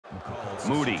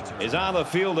Moody is on the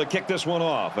field to kick this one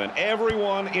off, and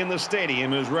everyone in the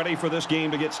stadium is ready for this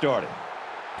game to get started.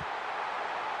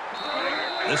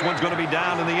 This one's going to be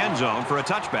down in the end zone for a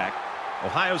touchback.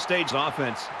 Ohio State's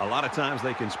offense, a lot of times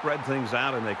they can spread things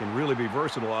out and they can really be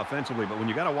versatile offensively, but when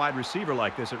you got a wide receiver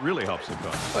like this, it really helps the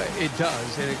coach. It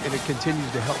does, and it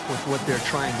continues to help with what they're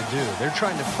trying to do. They're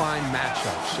trying to find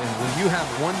matchups, and when you have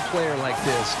one player like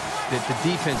this that the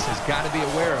defense has got to be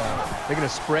aware of, they're going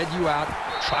to spread you out,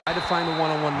 try to find a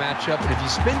one-on-one matchup, and if you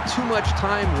spend too much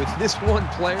time with this one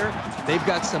player, they've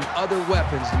got some other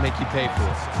weapons to make you pay for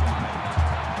it.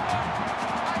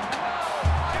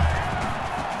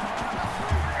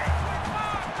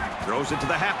 Throws it to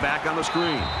the halfback on the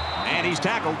screen. And he's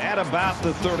tackled at about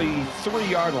the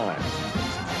 33-yard line.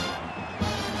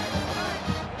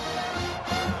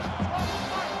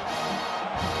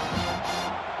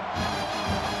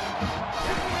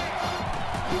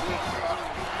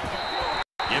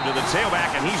 Give to the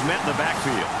tailback, and he's met in the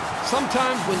backfield.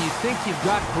 Sometimes when you think you've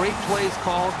got great plays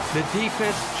called, the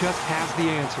defense just has the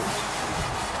answers.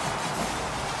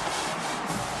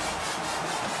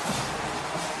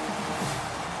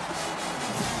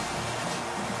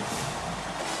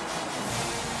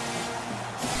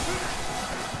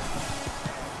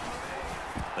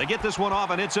 They get this one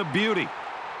off, and it's a beauty.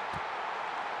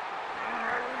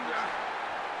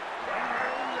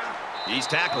 He's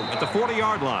tackled at the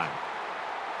 40-yard line.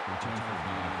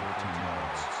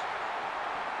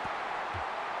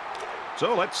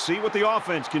 So let's see what the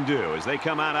offense can do as they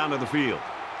come out onto the field.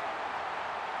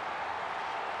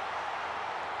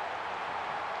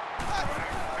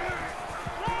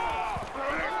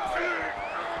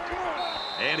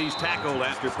 And he's tackled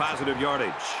after positive yardage.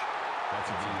 That's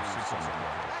a gain of 6 on the play.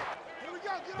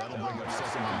 That'll bring up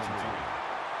 2nd and 3.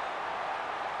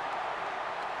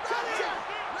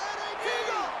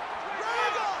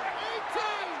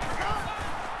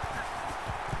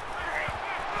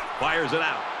 Fires it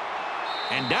out.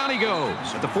 And down he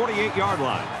goes at the 48-yard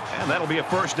line. And that'll be a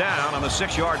first down on the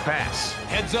 6-yard pass.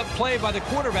 Heads-up play by the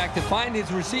quarterback to find his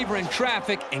receiver in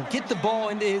traffic and get the ball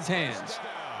into his hands.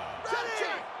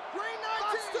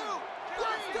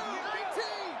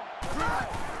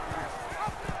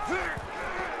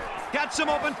 Got some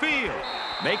open field.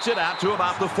 Makes it out to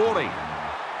about the 40.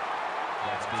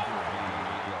 That's good for a gain of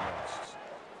 8 yards.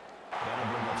 That'll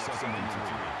bring up 2nd and 3.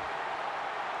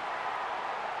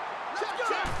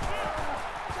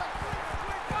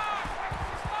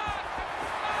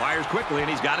 Fires quickly, and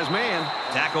he's got his man.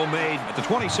 Tackle made at the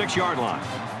 26-yard line.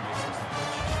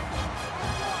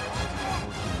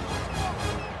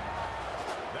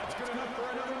 That's good enough for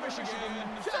another Michigan.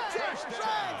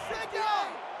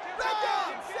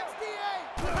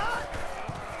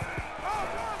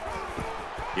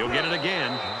 He'll get it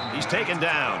again. He's taken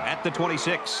down at the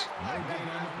 26.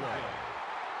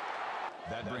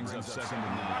 That brings up 2nd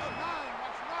and 9.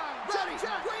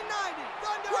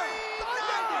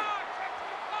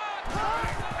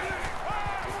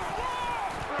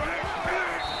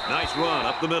 Nice run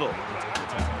up the middle.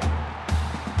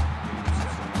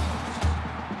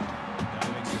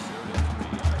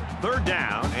 Third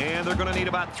down, and they're going to need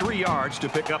about 3 yards to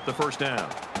pick up the first down.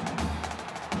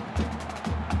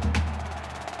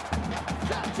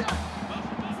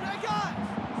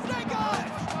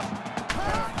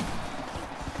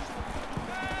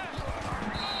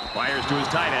 Fires to his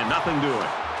tight end, nothing doing.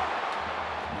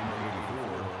 Number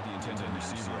 84, the intended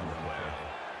receiver on the play.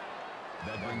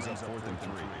 That brings up 4th and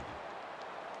 3.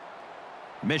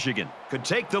 Michigan could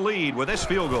take the lead with this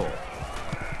field goal.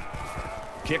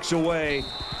 Kicks away,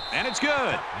 and it's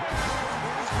good.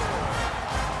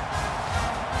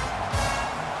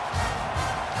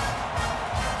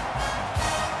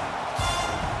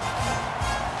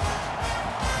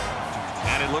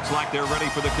 And it looks like they're ready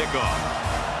for the kickoff.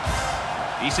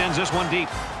 He sends this one deep.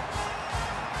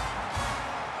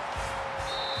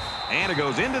 And it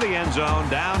goes into the end zone,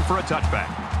 down for a touchback.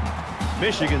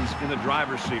 Michigan's in the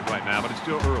driver's seat right now, but it's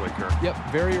still early, Kirk. Yep,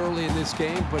 very early in this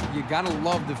game, but you got to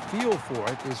love the feel for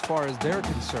it as far as they're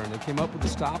concerned. They came up with the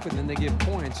stop, and then they get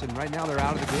points, and right now they're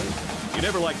out of the game. You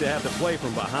never like to have to play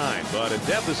from behind, but a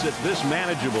deficit this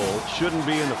manageable shouldn't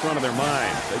be in the front of their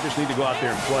mind. They just need to go out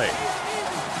there and play.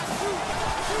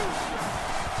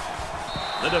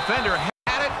 The defender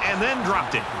had it and then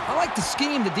dropped it. I like the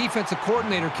scheme the defensive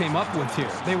coordinator came up with here.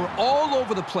 They were all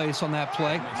over the place on that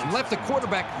play and left the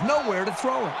quarterback nowhere to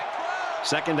throw it.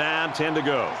 Second down, 10 to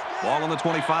go. Ball on the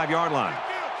 25-yard line.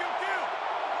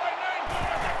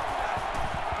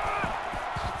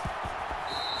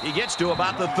 He gets to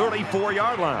about the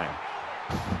 34-yard line.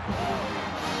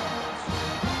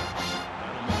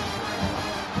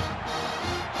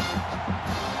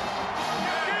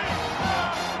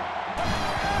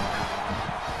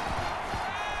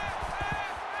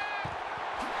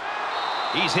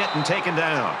 He's hit and taken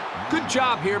down. Good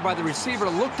job here by the receiver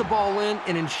to look the ball in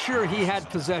and ensure he had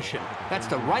possession. That's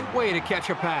the right way to catch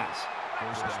a pass.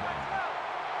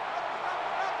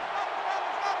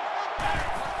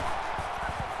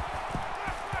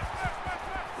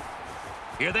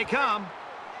 Here they come.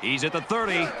 He's at the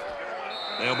 30.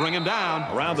 They'll bring him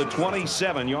down around the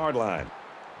 27-yard line.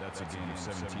 That's a gain of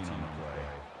 17 on the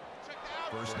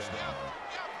play. First down.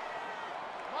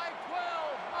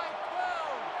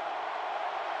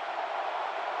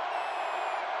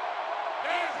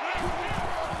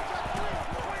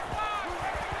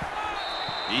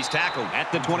 He's tackled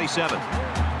at the 27.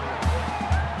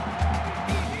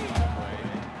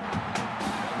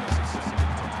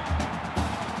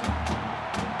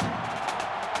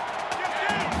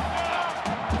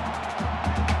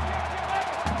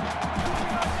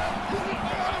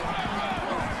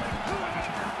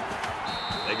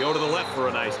 They go to the left for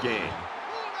a nice gain.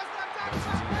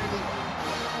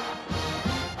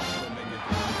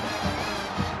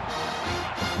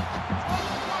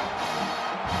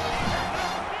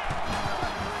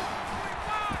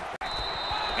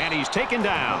 And he's taken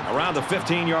down around the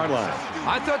 15-yard line.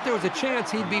 I thought there was a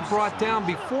chance he'd be brought down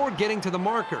before getting to the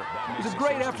marker. It was a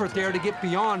great effort there to get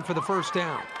beyond for the first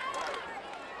down.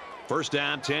 First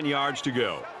down, 10 yards to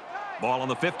go. Ball on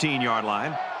the 15-yard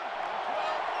line.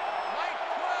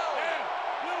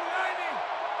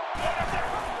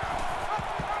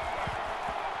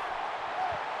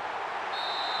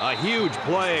 A huge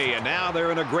play, and now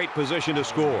they're in a great position to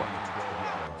score.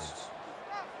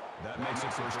 That makes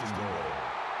it first and goal.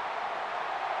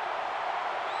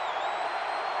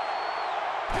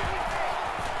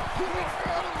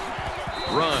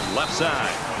 Run left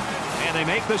side. And they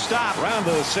make the stop around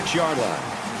the 6-yard line.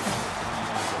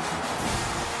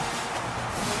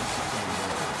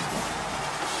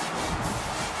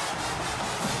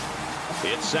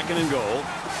 It's second and goal.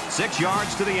 6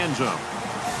 yards to the end zone.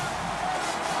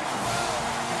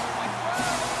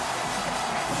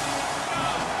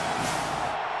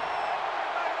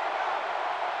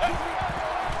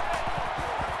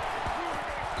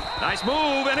 Nice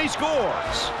move, and he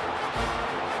scores.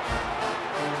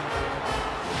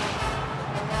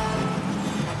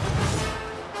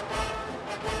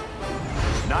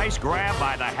 Nice grab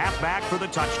by the halfback for the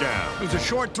touchdown. It was a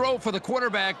short throw for the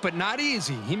quarterback, but not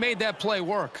easy. He made that play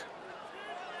work.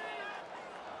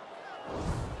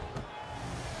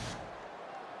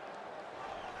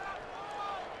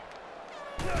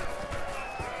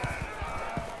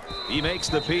 He makes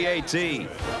the PAT.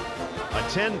 A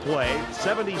 10-play,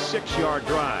 76-yard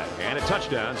drive, and a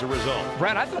touchdown as a result.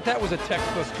 Brad, I thought that was a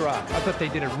textbook drive. I thought they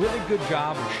did a really good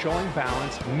job of showing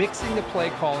balance, mixing the play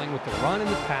calling with the run and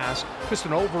the pass. Just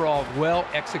an overall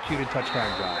well-executed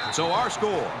touchdown drive. So our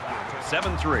score,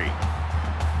 7-3.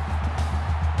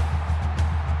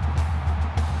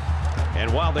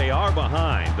 And while they are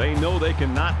behind, they know they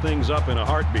can knot things up in a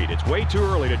heartbeat. It's way too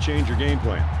early to change your game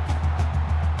plan.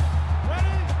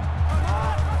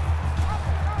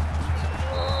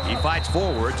 He fights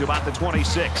forward to about the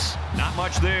 26. Not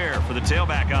much there for the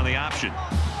tailback on the option.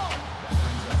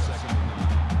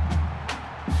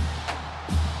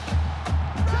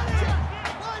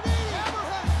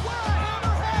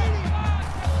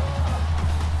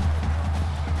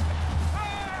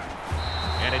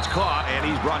 And it's caught, and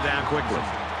he's brought down quickly.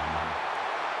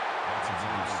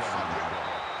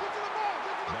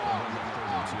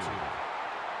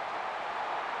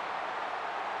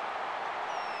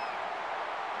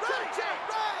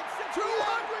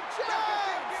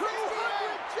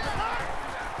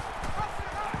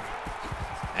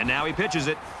 And now he pitches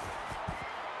it.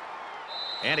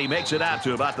 And he makes it out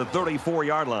to about the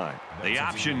 34-yard line. The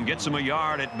option gets him a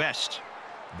yard at best.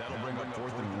 That'll bring up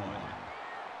 4th and 1.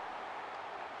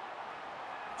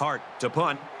 Hart to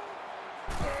punt.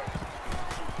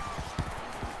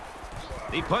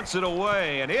 He punts it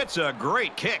away, and it's a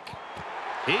great kick.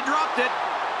 He dropped it.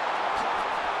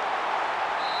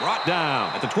 Brought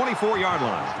down at the 24-yard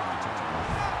line.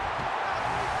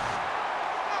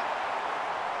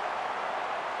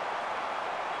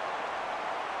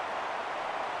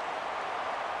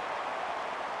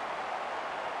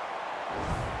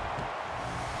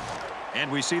 And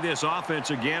we see this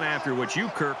offense again after what you,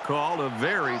 Kirk, called a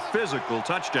very physical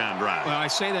touchdown drive. Well, I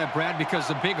say that, Brad, because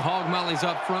the big hog mollies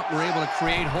up front were able to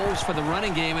create holes for the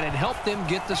running game, and it helped them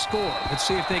get the score. Let's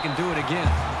see if they can do it again.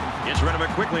 Gets rid of it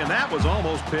quickly, and that was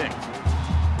almost picked.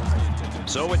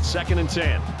 So it's 2nd and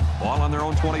 10. Ball on their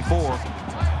own 24.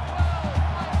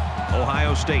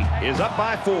 Ohio State is up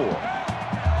by 4.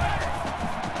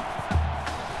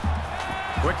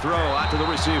 Quick throw out to the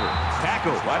receiver.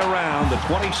 Tackle right around the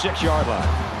 26-yard line.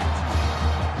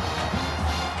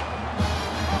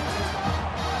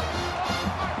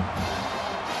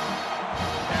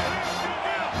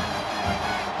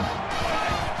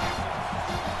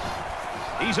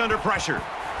 He's under pressure.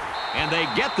 And they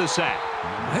get the sack.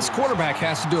 This quarterback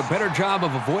has to do a better job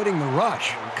of avoiding the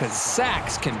rush because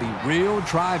sacks can be real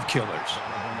drive killers.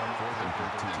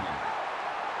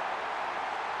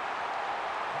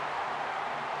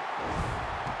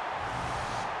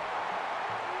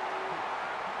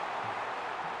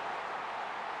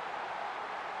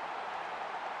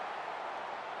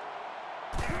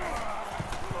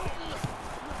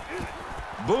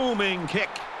 Booming kick.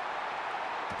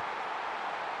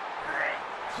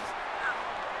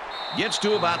 Gets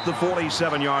to about the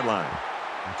 47-yard line.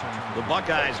 The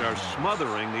Buckeyes are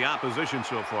smothering the opposition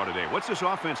so far today. What's this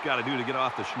offense got to do to get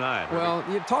off the schneid? Well,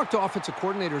 you talk to offensive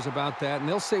coordinators about that, and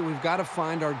they'll say we've got to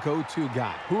find our go-to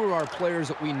guy. Who are our players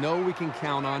that we know we can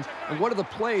count on, and what are the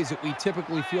plays that we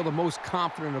typically feel the most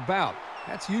confident about?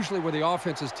 That's usually where the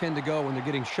offenses tend to go when they're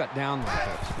getting shut down like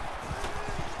this.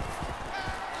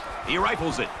 He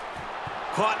rifles it.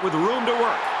 Caught with room to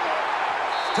work.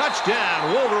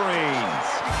 Touchdown, Wolverines.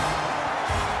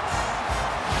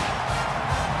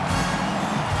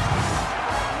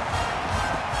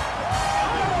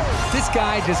 This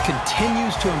guy just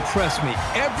continues to impress me.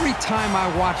 Every time I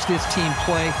watch this team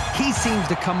play, he seems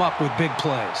to come up with big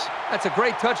plays. That's a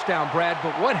great touchdown, Brad,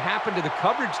 but what happened to the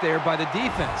coverage there by the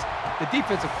defense? The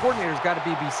defensive coordinator's got to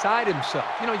be beside himself.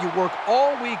 You know, you work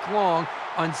all week long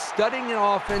on studying an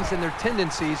offense and their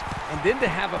tendencies, and then to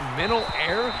have a mental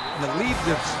error and to leave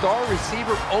the star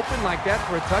receiver open like that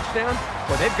for a touchdown,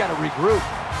 well, they've got to regroup.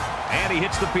 And he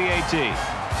hits the PAT.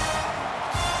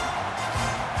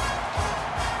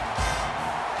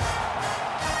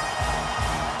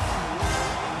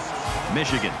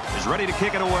 Michigan is ready to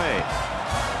kick it away.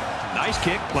 Nice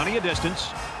kick, plenty of distance.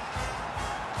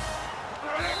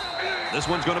 This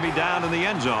one's going to be down in the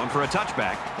end zone for a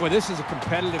touchback. Well, this is a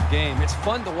competitive game. It's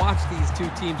fun to watch these two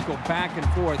teams go back and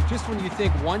forth. Just when you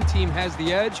think one team has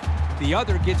the edge, the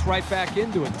other gets right back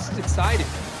into it. This is exciting.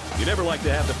 You never like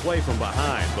to have to play from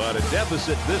behind, but a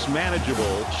deficit this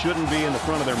manageable shouldn't be in the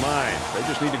front of their mind. They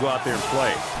just need to go out there and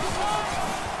play.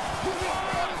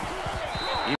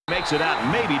 He makes it out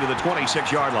maybe to the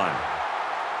 26-yard line.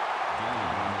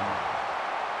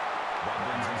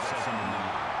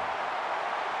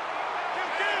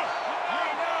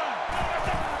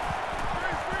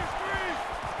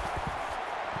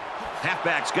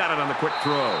 Halfback's got it on the quick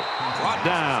throw. Brought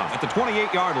down at the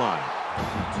 28-yard line.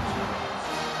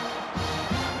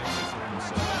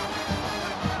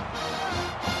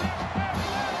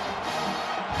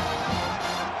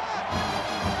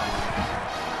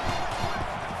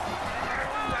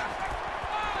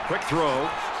 Quick throw.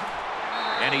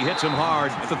 And he hits him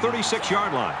hard at the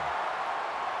 36-yard line.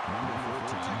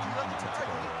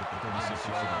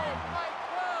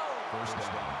 First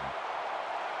down.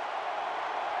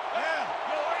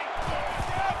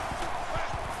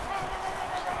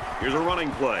 Here's a running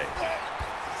play.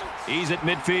 He's at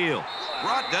midfield.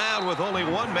 Brought down with only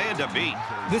one man to beat.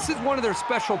 This is one of their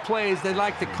special plays they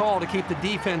like to call to keep the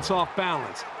defense off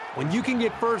balance. When you can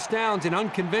get first downs in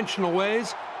unconventional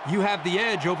ways, you have the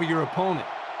edge over your opponent.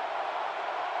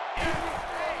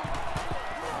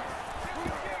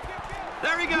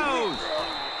 There he goes.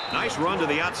 Nice run to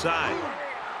the outside.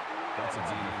 That's a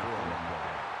D4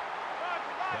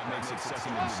 that makes it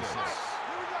 2nd and 6.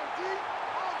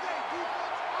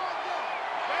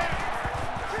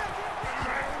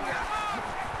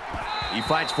 He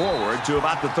fights forward to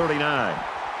about the 39.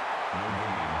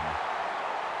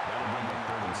 That'll bring up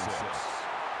 3rd and 6.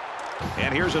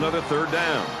 And here's another third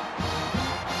down.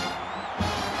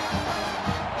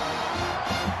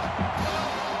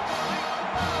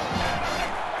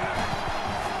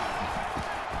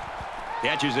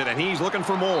 Catches it, and he's looking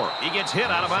for more. He gets hit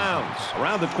out of bounds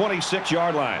around the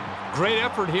 26-yard line. Great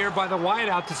effort here by the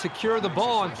wideout to secure the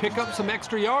ball and pick up some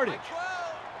extra yardage.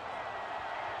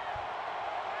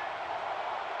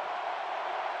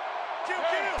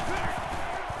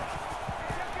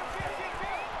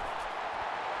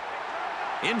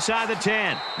 Inside the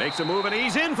 10. Makes a move, and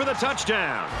he's in for the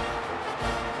touchdown.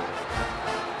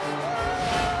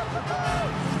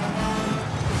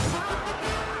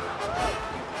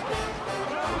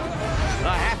 The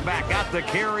halfback got the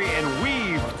carry and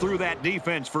weaved through that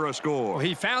defense for a score. Well,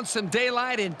 he found some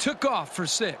daylight and took off for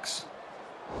 6.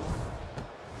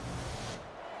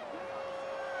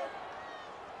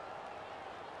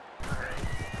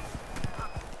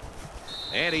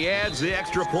 And he adds the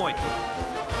extra point.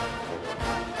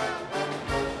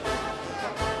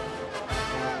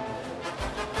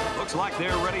 Looks like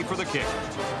they're ready for the kick.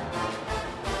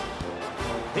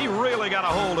 He really got a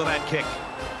hold of that kick.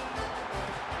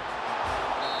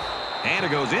 And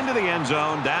it goes into the end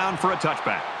zone, down for a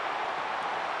touchback.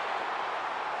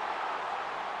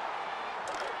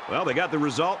 Well, they got the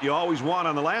result you always want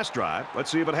on the last drive. Let's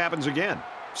see if it happens again.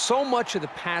 So much of the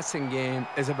passing game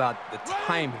is about the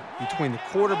timing between the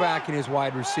quarterback and his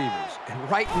wide receivers.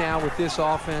 And right now with this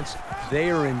offense,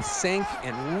 they are in sync,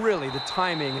 and really the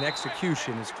timing and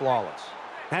execution is flawless.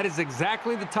 That is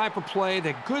exactly the type of play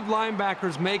that good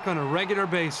linebackers make on a regular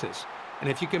basis. And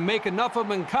if you can make enough of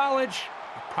them in college,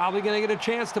 you're probably going to get a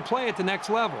chance to play at the next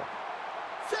level.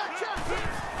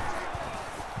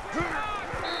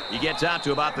 He gets out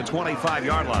to about the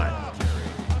 25-yard line.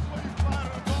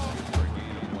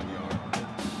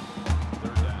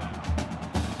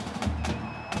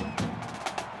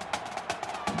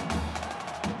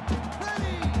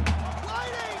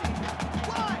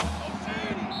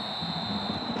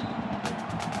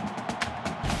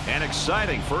 An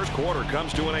exciting first quarter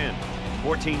comes to an end.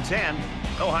 14-10,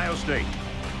 Ohio State.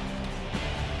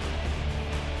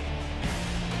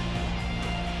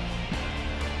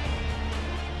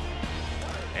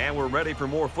 And we're ready for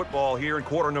more football here in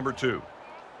quarter number 2.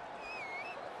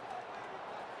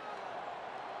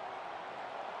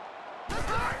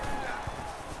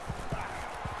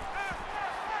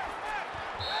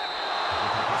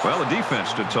 Well, the defense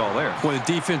stood tall there. Well, the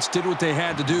defense did what they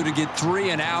had to do to get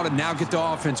 3 and out and now get the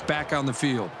offense back on the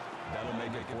field. That'll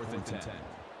make it 4th and 10.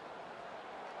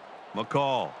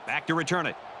 McCall back to return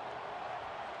it.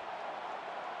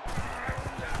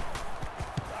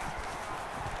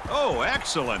 Oh,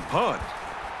 excellent punt.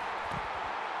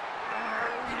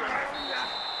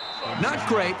 Not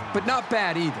great, but not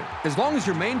bad either. As long as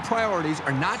your main priorities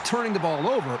are not turning the ball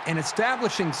over and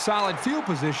establishing solid field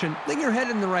position, then you're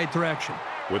headed in the right direction.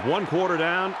 With one quarter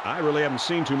down, I really haven't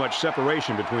seen too much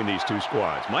separation between these two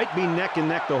squads. Might be neck and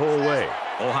neck the whole way.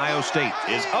 Ohio State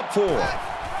is up 4.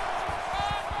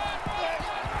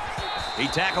 He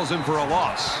tackles him for a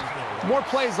loss. More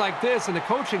plays like this, and the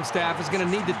coaching staff is going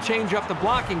to need to change up the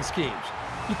blocking schemes.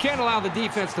 You can't allow the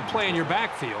defense to play in your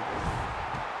backfield.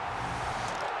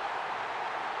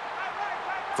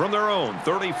 From their own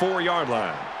 34-yard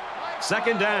line.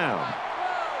 2nd down.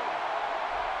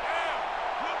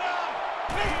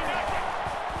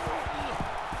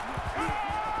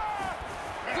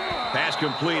 Pass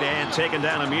complete and taken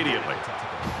down immediately.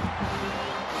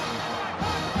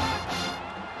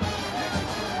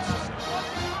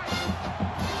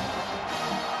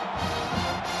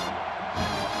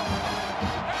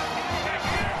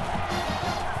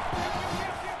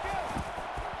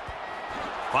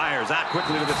 Fires out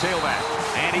quickly to the tailback,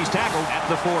 and he's tackled at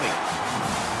the 40.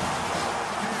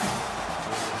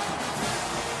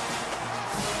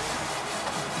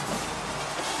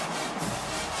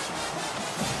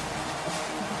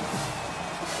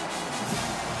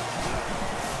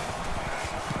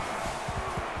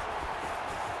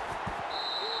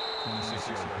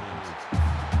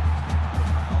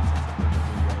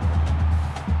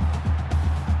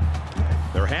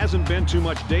 There hasn't been too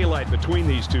much daylight between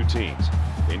these two teams.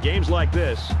 In games like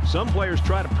this, some players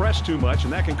try to press too much,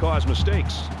 and that can cause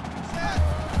mistakes.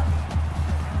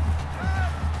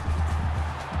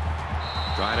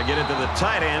 Trying to get it to the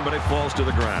tight end, but it falls to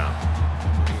the ground.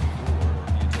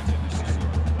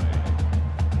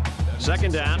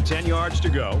 2nd down, 10 yards to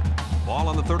go. Ball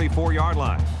on the 34-yard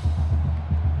line.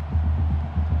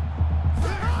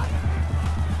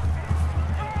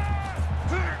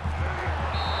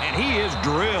 And he is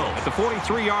drilled at the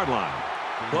 43-yard line.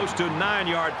 Close to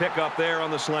 9-yard pickup there on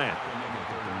the slant.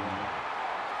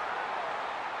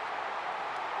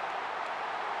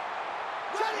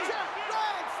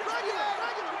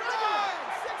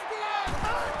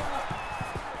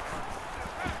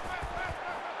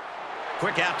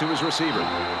 Quick out to his receiver.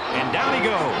 And down he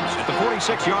goes at the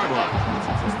 46-yard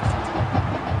line.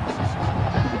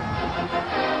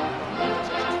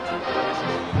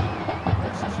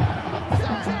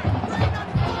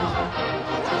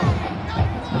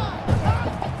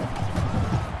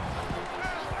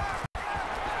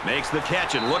 Makes the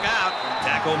catch, and look out.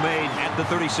 Tackle made at the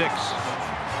 36.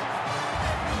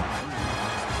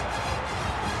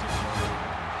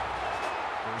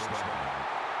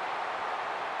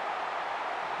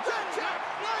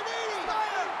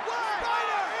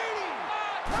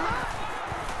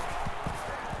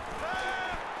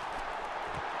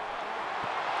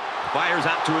 Fires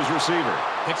out to his receiver.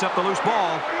 Picks up the loose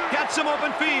ball. Got some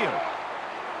open field.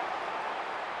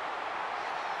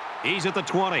 He's at the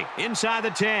 20, inside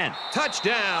the 10.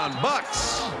 Touchdown,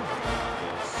 Bucks.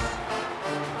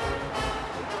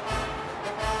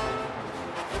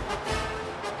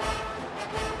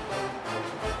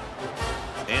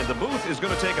 And the booth is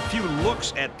going to take a few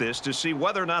looks at this to see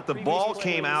whether or not the ball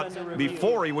came out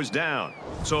before he was down.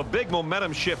 So a big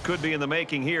momentum shift could be in the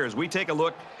making here as we take a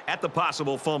look at the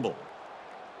possible fumble.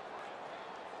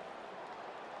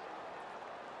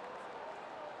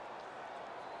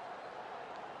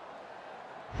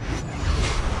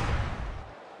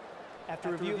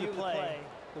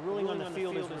 The ruling on the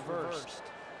field is reversed.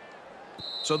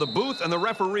 So the booth and the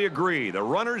referee agree. The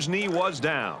runner's knee was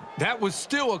down. That was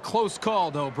still a close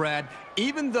call, though, Brad.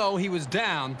 Even though he was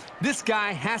down, this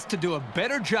guy has to do a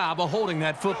better job of holding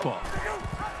that football.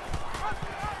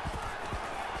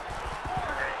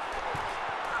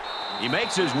 He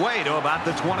makes his way to about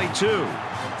the 22.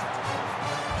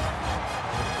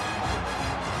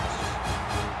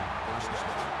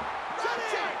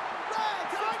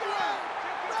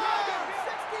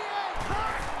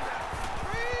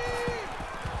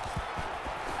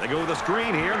 They go with a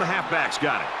screen here, and the halfback's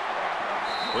got it.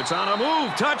 Puts on a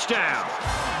move, touchdown.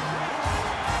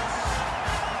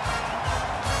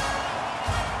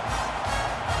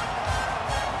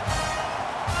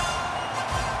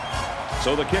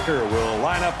 So the kicker will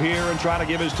line up here and try to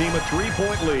give his team a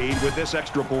 3-point lead with this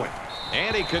extra point.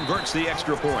 And he converts the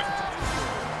extra point.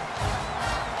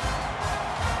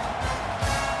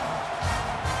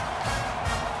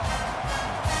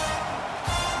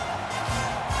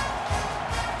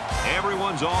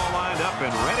 Everyone's all lined up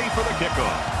and ready for the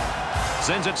kickoff.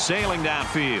 Sends it sailing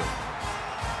downfield.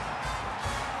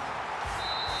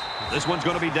 This one's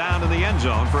going to be down in the end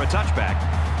zone for a touchback.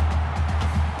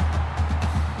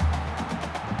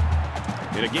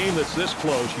 In a game that's this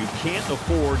close, you can't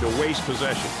afford to waste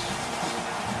possessions.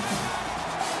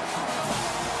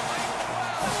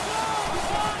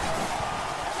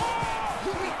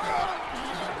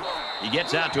 He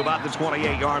gets out to about the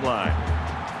 28-yard line.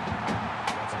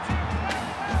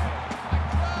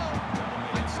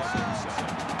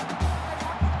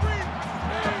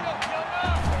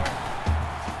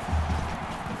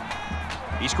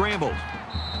 He scrambles.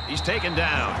 He's taken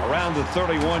down around the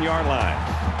 31-yard line.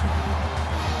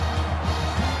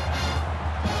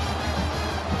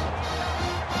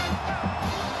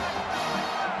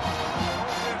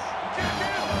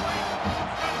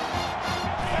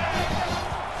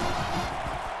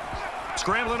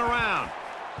 Scrambling around.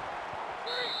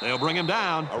 They'll bring him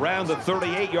down around the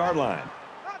 38-yard line.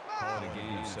 Call it a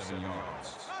gain of 7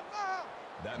 yards.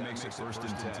 That makes it 1st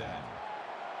and 10.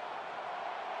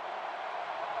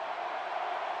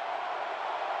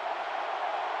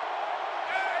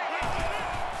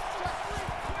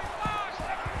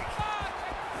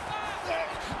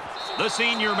 The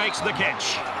senior makes the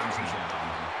catch. That's a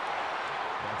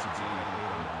gain of 8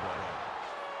 on the play.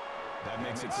 That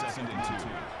makes it 2nd and 2.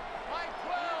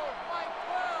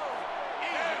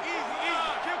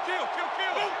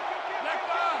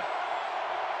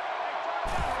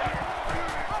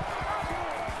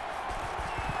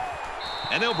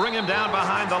 And they'll bring him down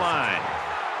behind the line.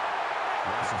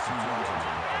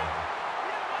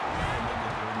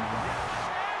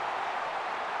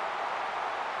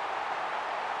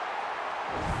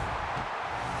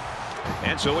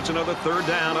 And so it's another 3rd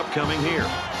down upcoming here.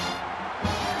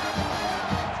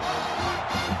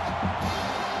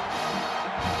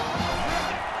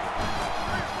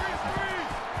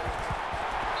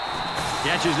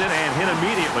 Catches it and hit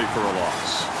immediately for a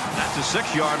loss. That's a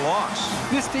 6-yard loss.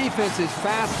 This defense is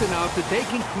fast enough that they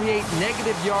can create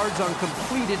negative yards on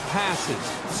completed passes.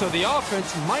 So the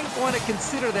offense might want to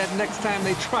consider that next time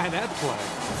they try that play.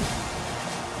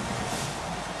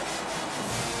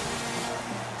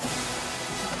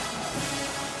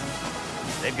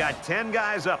 They've got 10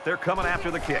 guys up. They're coming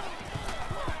after the kick.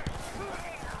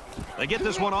 They get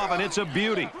this one off, and it's a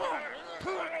beauty.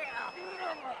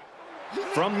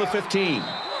 From the 15.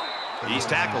 He's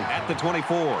tackled at the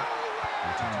 24.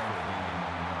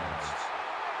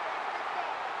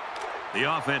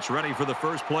 The offense ready for the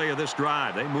first play of this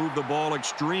drive. They moved the ball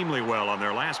extremely well on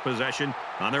their last possession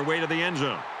on their way to the end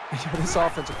zone. This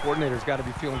offensive coordinator's got to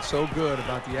be feeling so good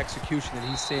about the execution that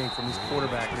he's seeing from his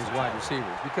quarterback and his wide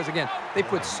receivers. Because, again, they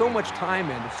put so much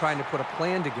time into trying to put a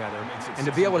plan together, and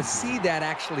to be able to see that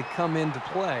actually come into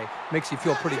play makes you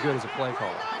feel pretty good as a play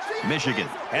caller. Michigan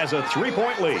has a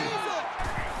 3-point lead.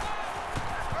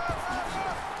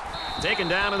 Taken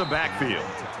down in the backfield.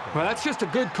 Well, that's just a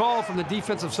good call from the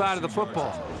defensive side of the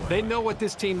football. They know what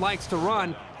this team likes to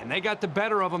run, and they got the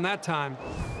better of them that time.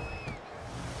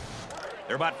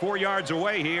 They're about 4 yards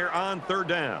away here on 3rd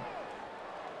down.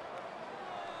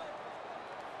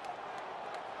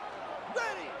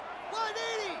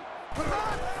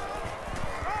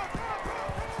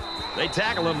 They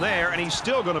tackle him there, and he's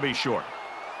still going to be short.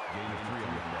 Gain of 3 on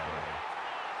the play.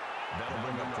 That'll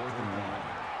bring up 4th and 1.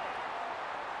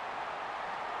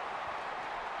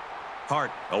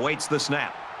 Hart awaits the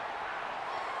snap.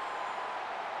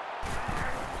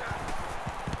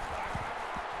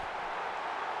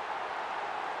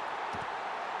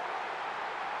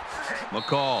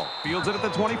 McCall fields it at the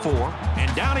 24,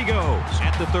 and down he goes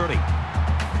at the 30.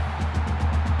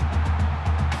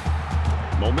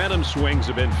 Momentum swings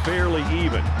have been fairly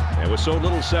even. And with so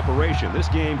little separation, this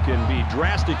game can be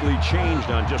drastically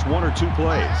changed on just one or two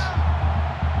plays.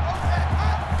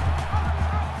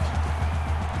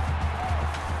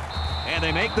 And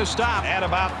they make the stop at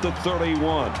about the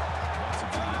 31.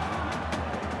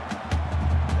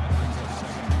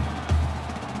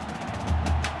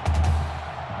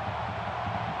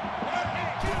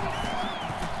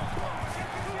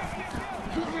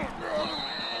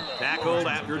 Tackled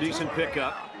after a decent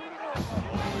pickup.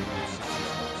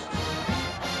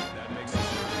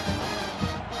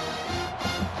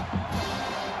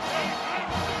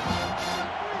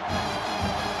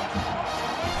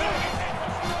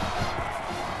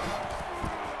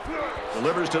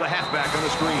 Delivers to the halfback on the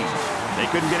screen. They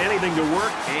couldn't get anything to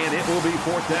work, and it will be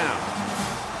 4th down.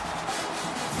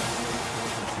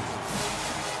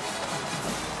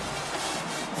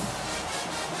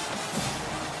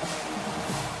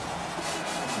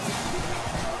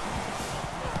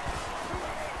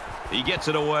 He gets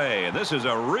it away, and this is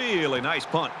a really nice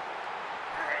punt.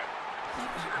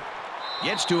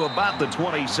 Gets to about the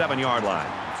 27-yard line.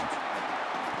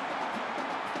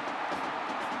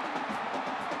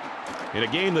 In a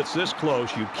game that's this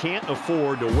close, you can't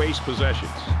afford to waste possessions.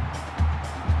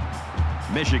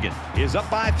 Michigan is up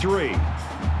by 3.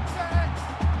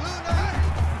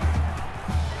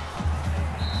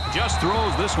 Just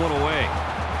throws this one away.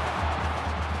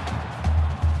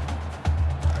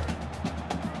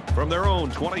 From their own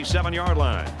 27-yard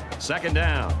line, 2nd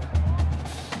down.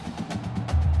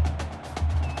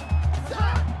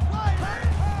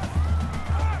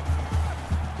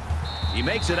 He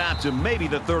makes it out to maybe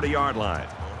the 30-yard line.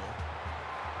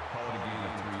 Call it a gain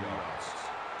of 3 yards.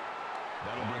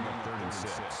 That'll bring up 3rd and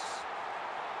 6.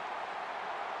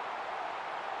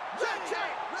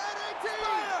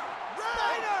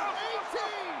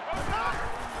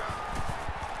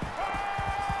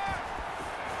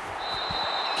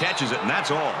 Catches it, and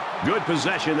that's all. Good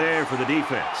possession there for the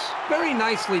defense. Very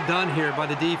nicely done here by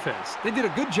the defense. They did a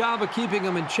good job of keeping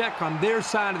them in check on their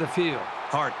side of the field.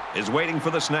 Hart is waiting for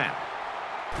the snap.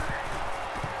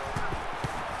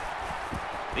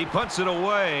 He punts it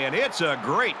away, and it's a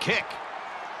great kick.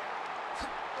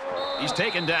 He's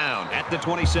taken down at the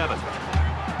 27.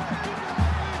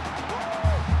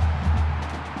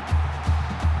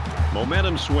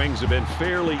 Momentum swings have been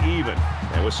fairly even.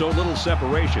 And with so little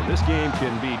separation, this game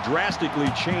can be drastically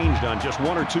changed on just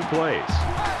one or two plays.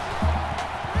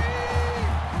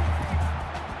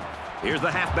 Here's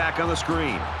the halfback on the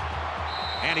screen.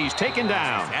 And he's taken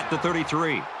down at the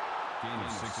 33. Gain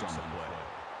of 6 on the play.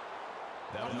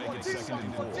 That'll make it 2nd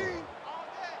and 4.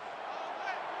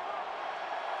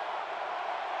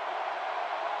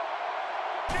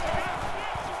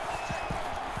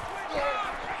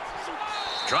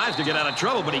 Tries to get out of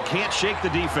trouble, but he can't shake the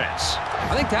defense.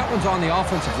 I think that one's on the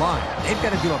offensive line. They've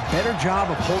got to do a better job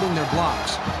of holding their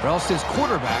blocks, or else this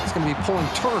quarterback's going to be pulling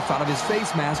turf out of his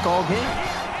face mask all game.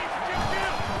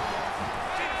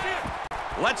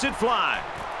 Lets it fly.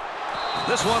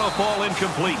 This one will fall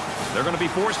incomplete. They're going to be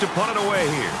forced to punt it away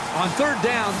here. On 3rd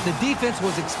down, the defense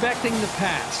was expecting the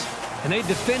pass, and they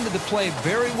defended the play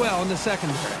very well in the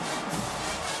secondary.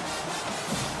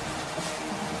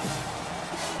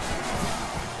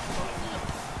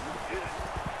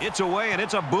 It's away, and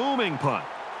it's a booming punt.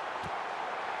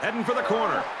 Heading for the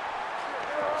corner.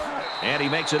 And he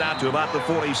makes it out to about the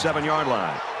 47-yard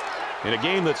line. In a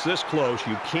game that's this close,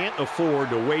 you can't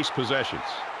afford to waste possessions.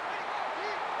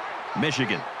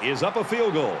 Michigan is up a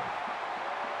field goal.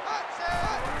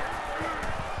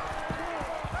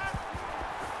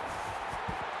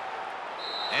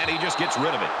 And he just gets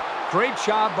rid of it. Great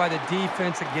job by the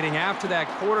defense at getting after that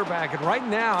quarterback. And right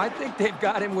now, I think they've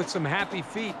got him with some happy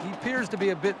feet. He appears to be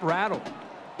a bit rattled.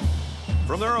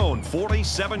 From their own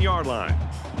 47-yard line,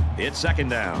 it's 2nd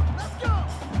down. Let's go.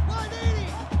 180.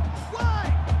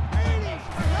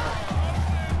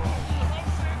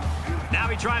 180. Now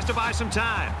he tries to buy some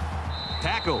time.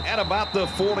 Tackle at about the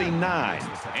 49.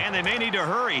 And they may need to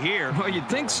hurry here. Well, you'd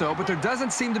think so, but there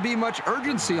doesn't seem to be much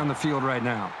urgency on the field right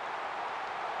now.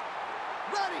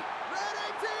 Ready. Red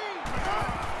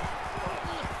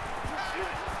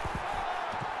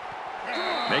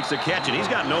 18. Makes the catch, and he's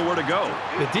got nowhere to go.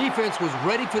 The defense was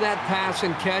ready for that pass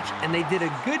and catch, and they did a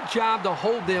good job to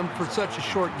hold them for such a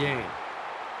short game.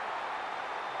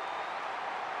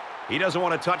 He doesn't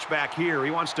want to touch back here.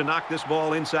 He wants to knock this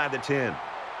ball inside the 10.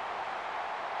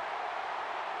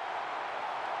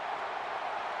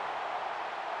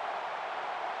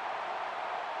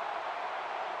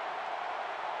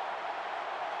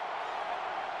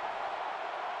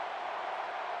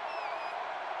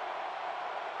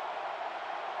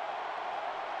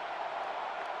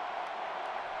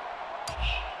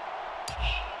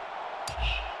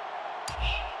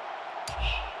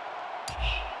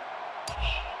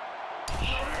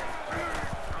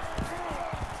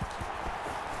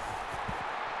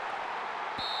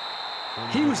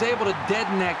 He was able to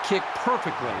deaden that kick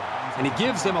perfectly, and he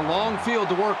gives them a long field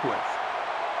to work with.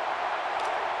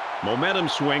 Momentum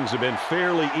swings have been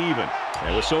fairly even.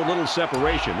 And with so little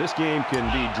separation, this game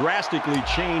can be drastically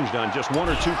changed on just one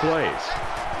or two plays.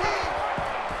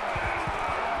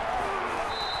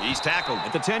 He's tackled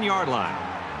at the 10-yard line.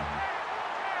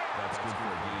 That's good for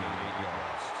a gain of 8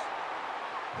 yards.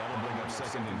 That'll bring up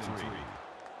 2nd and 3.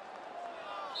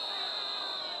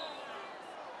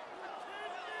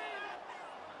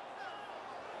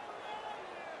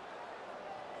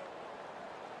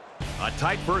 A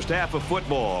tight first half of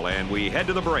football, and we head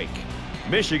to the break.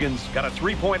 Michigan's got a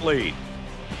 3-point lead.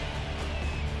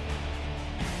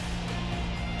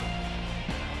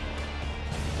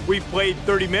 We've played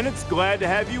 30 minutes. Glad to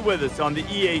have you with us on the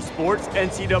EA Sports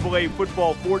NCAA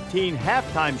Football 14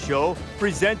 halftime show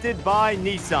presented by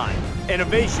Nissan.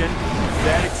 Innovation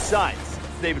that excites.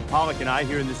 David Pollack and I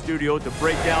here in the studio to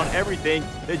break down everything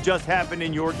that just happened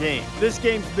in your game. This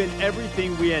game's been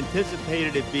everything we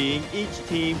anticipated it being. Each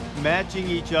team matching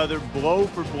each other blow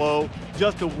for blow.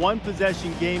 Just a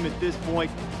one-possession game at this point.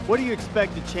 What do you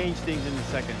expect to change things in the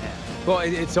second half? Well,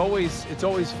 it's always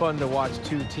fun to watch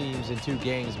two teams in two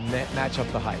games match up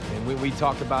the hype. And we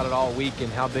talked about it all week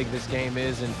and how big this game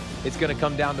is, and it's going to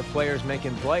come down to players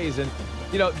making plays. And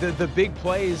you know, the big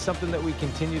play is something that we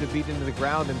continue to beat into the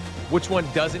ground, and which one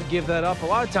doesn't give that up? A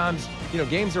lot of times, you know,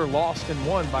 games are lost and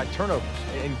won by turnovers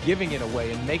and giving it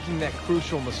away and making that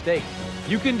crucial mistake.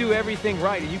 You can do everything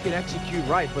right and you can execute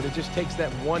right, but it just takes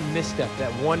that one misstep,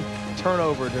 that one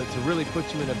turnover to really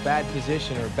put you in a bad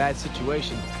position or a bad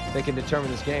situation that can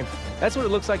determine this game. That's what it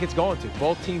looks like it's going to.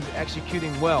 Both teams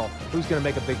executing well. Who's going to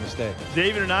make a big mistake?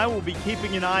 David and I will be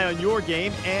keeping an eye on your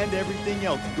game and everything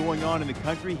else going on in the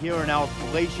country here in our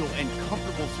palatial and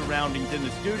comfortable surroundings in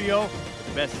the studio.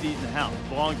 The best seat in the house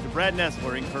belongs to Brad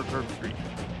Nessler in Kirkherb Street.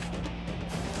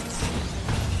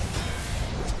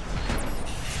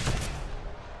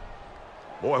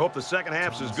 Boy, I hope the second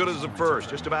half's as good as the first.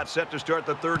 Just about set to start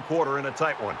the third quarter in a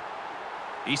tight one.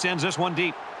 He sends this one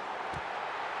deep.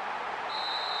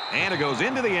 And it goes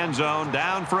into the end zone,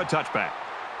 down for a touchback.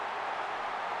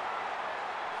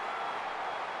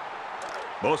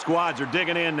 Both squads are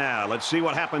digging in now. Let's see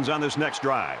what happens on this next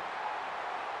drive.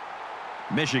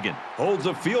 Michigan holds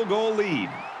a field goal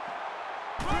lead.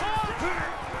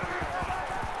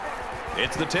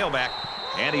 It's the tailback,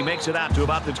 and he makes it out to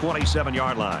about the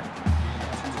 27-yard line.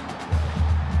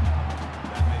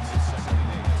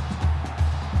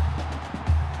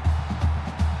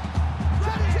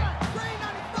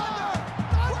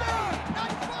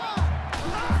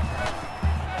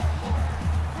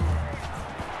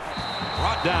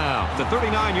 Down to the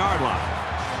 39-yard line.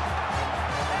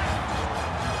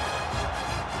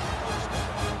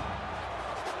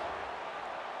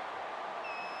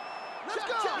 Let's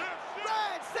go!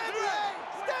 Red, stay red!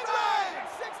 Stay red!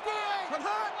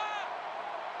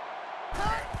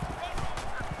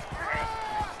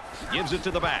 68! Gives it to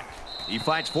the back. He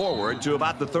fights forward to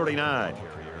about the 39.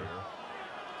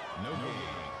 No gain.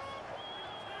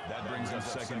 That brings up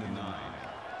 2nd and 9.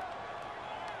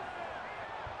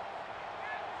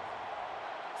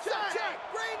 Check!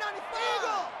 Green 95!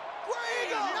 Eagle!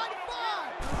 Green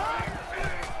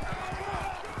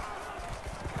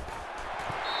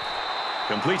 95!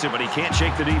 Completes it, but he can't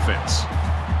shake the defense.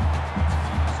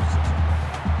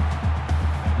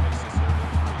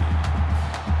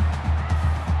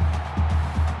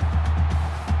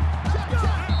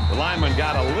 The lineman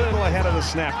got a little ahead of the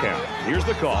snap count. Here's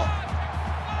the call.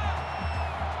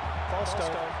 False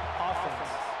start. Offense.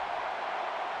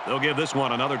 They'll give this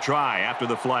one another try after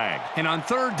the flag. And on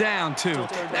third down, too.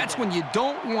 That's when you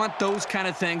don't want those kind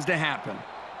of things to happen.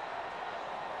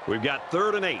 We've got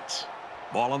 3rd and 8.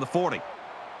 Ball on the 40.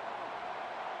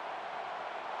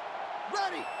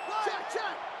 Ready!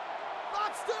 Check!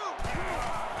 Box 2!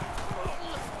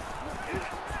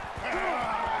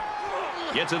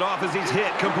 Gets it off as he's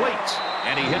hit. Complete.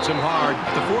 And he hits him hard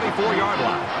at the 44-yard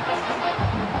line.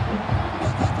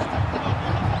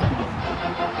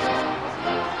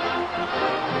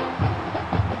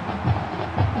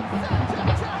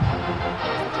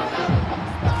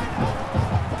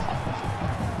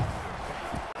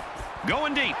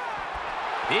 Going deep.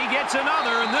 He gets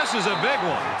another, and this is a big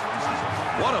one.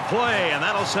 What a play, and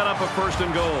that'll set up a 1st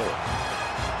and goal.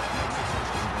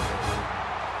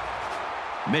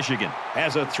 Michigan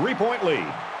has a 3-point lead.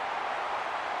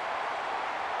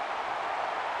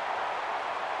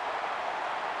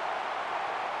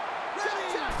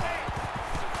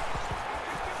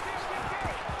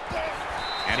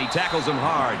 And he tackles him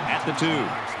hard at the 2,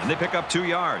 and they pick up 2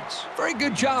 yards. Very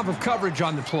good job of coverage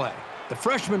on the play. The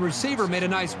freshman receiver made a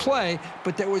nice play,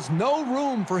 but there was no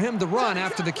room for him to run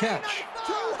after the catch.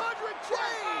 200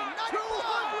 chain!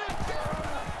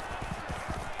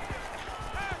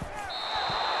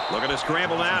 200! Looking to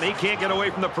scramble down. He can't get away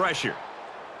from the pressure.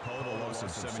 Called a loss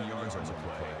of 7 yards on the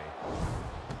play.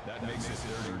 That makes it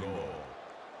 3rd and goal.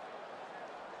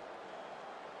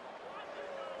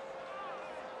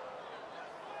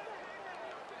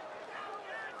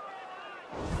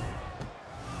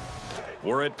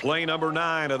 We're at play number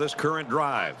 9 of this current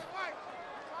drive.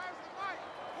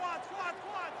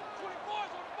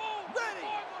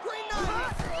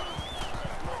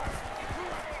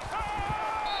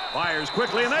 Fires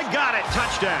quickly, and they got it.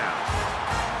 Touchdown.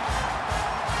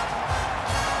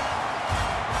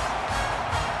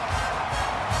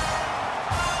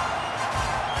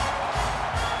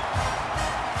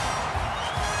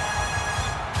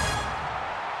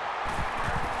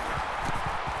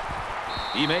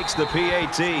 He makes the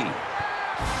PAT.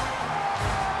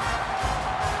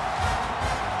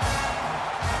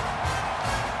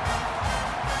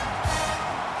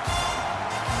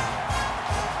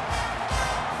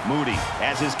 Moody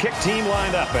has his kick team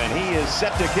lined up, and he is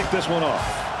set to kick this one off.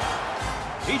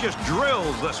 He just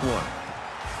drills this one.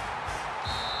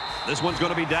 This one's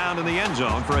going to be down in the end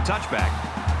zone for a touchback.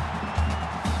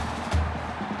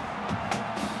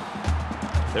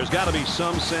 There's got to be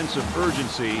some sense of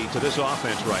urgency to this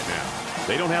offense right now.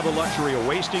 They don't have the luxury of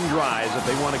wasting drives if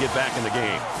they want to get back in the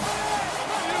game.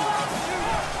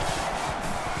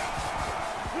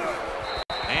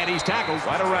 And he's tackled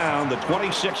right around the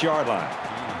 26-yard line.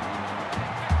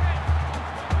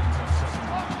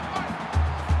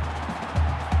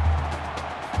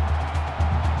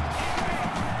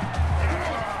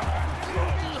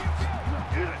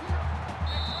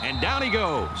 Down he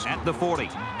goes at the 40.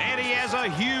 And he has a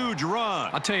huge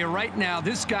run. I'll tell you right now,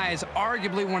 this guy is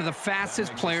arguably one of the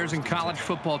fastest players in college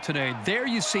football today. There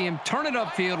you see him turn it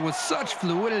upfield with such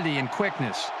fluidity and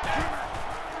quickness.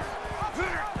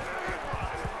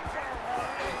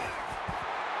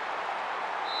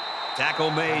 Tackle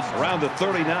made around the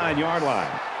 39-yard line.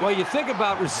 Well, you think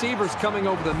about receivers coming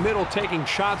over the middle taking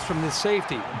shots from this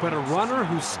safety, but a runner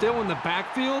who's still in the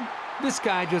backfield, this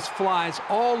guy just flies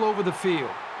all over the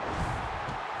field.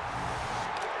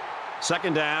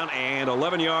 2nd down and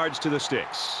 11 yards to the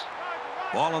sticks.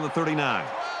 Ball on the 39.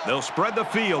 They'll spread the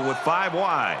field with 5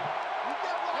 wide.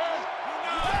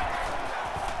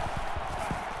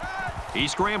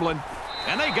 He's scrambling,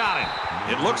 and they got him.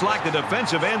 It looks like the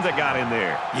defensive end that got in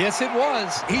there. Yes, it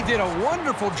was. He did a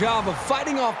wonderful job of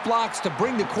fighting off blocks to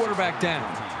bring the quarterback down.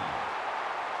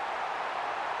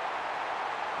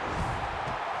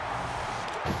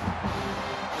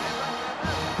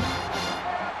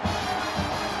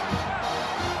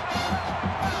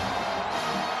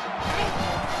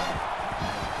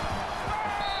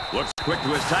 Looks quick to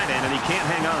his tight end, and he can't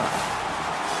hang on.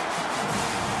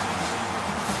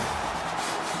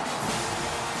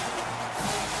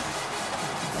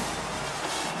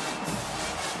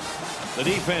 The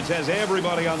defense has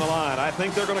everybody on the line. I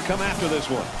think they're going to come after this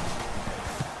one.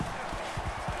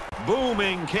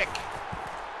 Booming kick.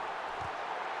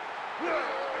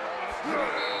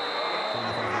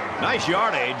 Nice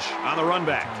yardage on the run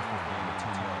back.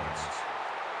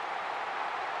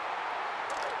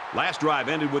 Last drive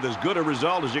ended with as good a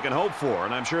result as you can hope for,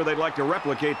 and I'm sure they'd like to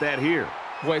replicate that here.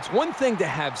 Well, it's one thing to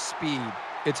have speed.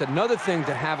 It's another thing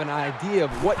to have an idea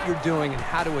of what you're doing and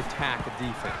how to attack a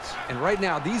defense. And right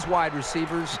now, these wide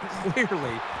receivers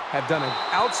clearly have done an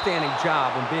outstanding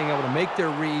job in being able to make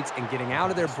their reads and getting out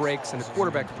of their breaks, and the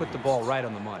quarterback put the ball right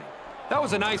on the money. That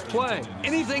was a nice play.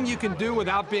 Anything you can do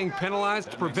without being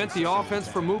penalized to prevent the offense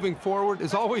from moving forward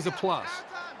is always a plus.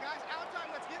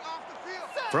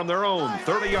 From their own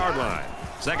 30-yard line.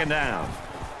 2nd down.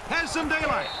 Has some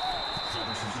daylight.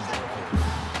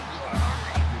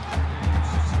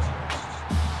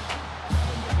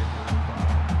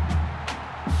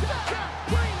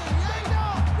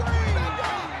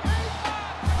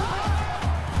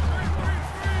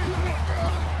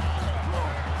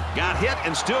 Got hit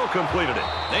and still completed it.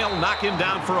 They'll knock him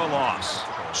down for a loss.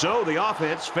 So the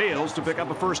offense fails to pick up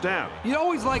a 1st down. You'd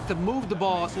always like to move the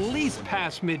ball at least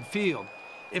past midfield,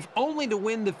 if only to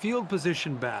win the field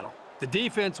position battle. The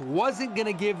defense wasn't going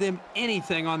to give them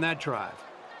anything on that drive.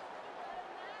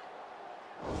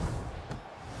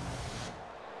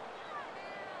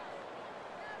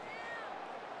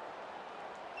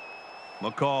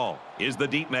 McCall is the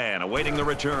deep man awaiting the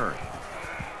return.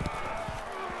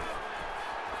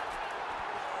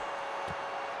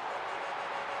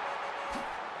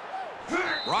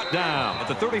 Brought down at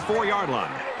the 34-yard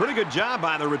line. Pretty good job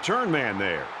by the return man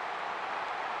there.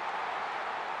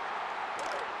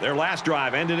 Their last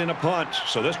drive ended in a punt,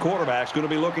 so this quarterback's going to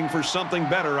be looking for something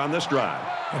better on this drive.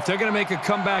 If they're going to make a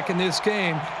comeback in this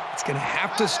game, it's going to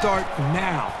have to start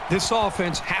now. This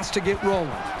offense has to get rolling.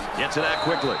 Gets it out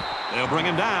quickly. They'll bring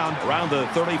him down around the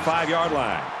 35-yard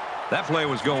line. That play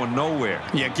was going nowhere.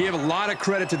 Yeah, give a lot of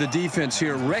credit to the defense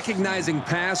here, recognizing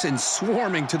pass and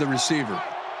swarming to the receiver.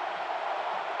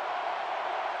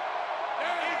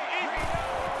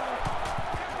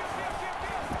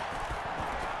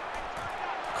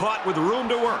 Caught with room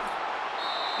to work.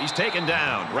 He's taken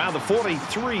down around the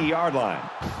 43-yard line.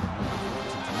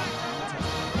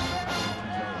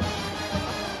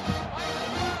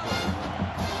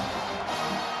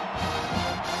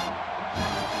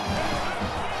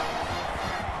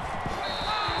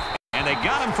 And they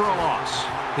got him for a loss.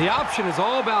 The option is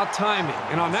all about timing,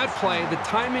 and on that play, the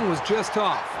timing was just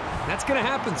off. That's going to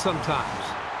happen sometimes.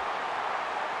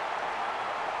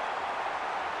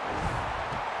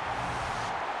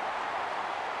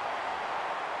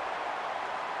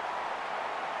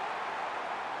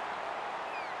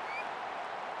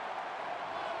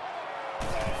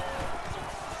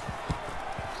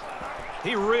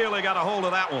 He really got a hold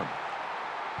of that one.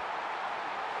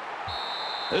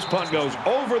 This punt goes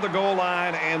over the goal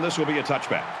line, and this will be a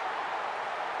touchback.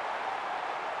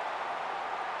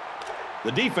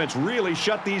 The defense really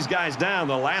shut these guys down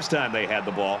the last time they had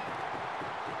the ball.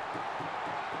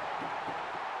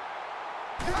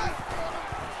 No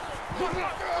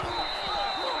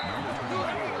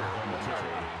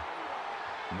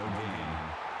gain.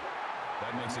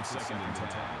 That makes it second and 10.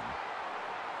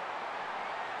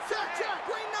 Check,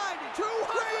 green 90,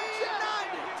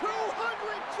 200, 200,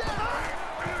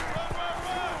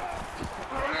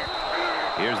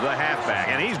 Here's the halfback,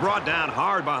 and he's brought down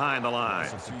hard behind the line.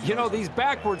 You know, these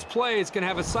backwards plays can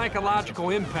have a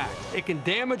psychological impact. It can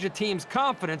damage a team's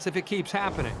confidence if it keeps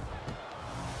happening.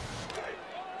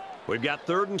 We've got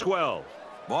 3rd and 12.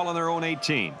 Ball on their own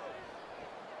 18.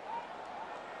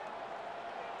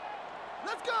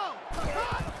 Let's go.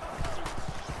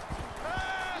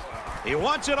 He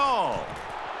wants it all.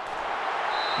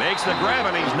 Makes the grab,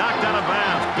 and he's knocked out of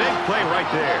bounds. Big play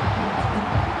right there.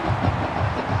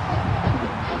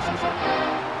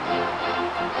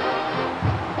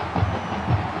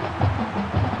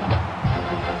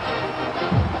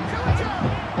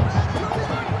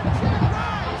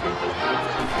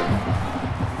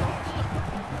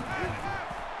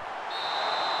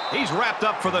 He's wrapped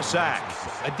up for the sack.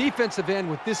 A defensive end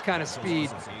with this kind of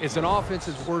speed is an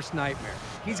offense's worst nightmare.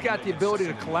 He's got the ability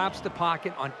to collapse the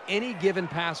pocket on any given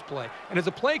pass play. And as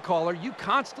a play caller, you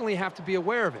constantly have to be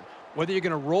aware of him. Whether you're going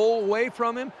to roll away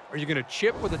from him or you're going to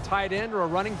chip with a tight end or a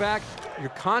running back, you're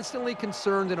constantly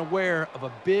concerned and aware of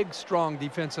a big, strong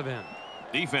defensive end.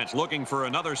 Defense looking for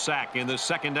another sack in this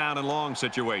 2nd down and long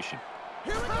situation.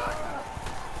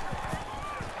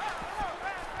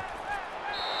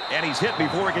 And he's hit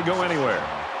before he can go anywhere.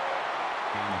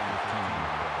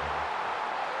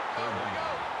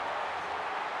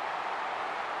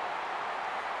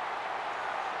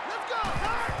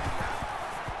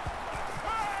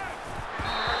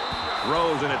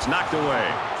 Throws, and it's knocked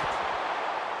away.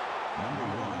 Number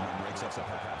 1 breaks up the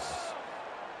pass.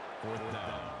 4th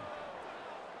down.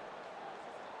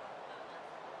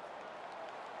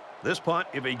 This punt,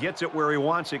 if he gets it where he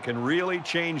wants it, can really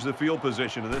change the field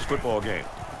position in this football game.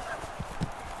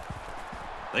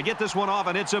 They get this one off,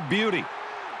 and it's a beauty.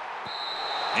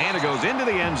 And it goes into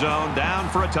the end zone, down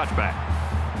for a touchback.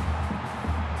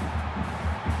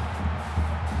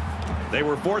 They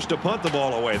were forced to punt the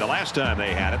ball away the last time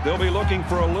they had it. They'll be looking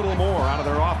for a little more out of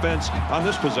their offense on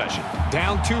this possession.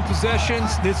 Down 2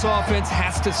 possessions, this offense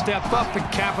has to step up and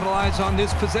capitalize on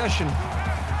this possession.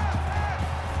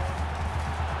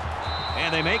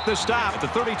 And they make the stop at the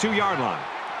 32-yard line.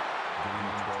 Gain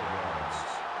of 12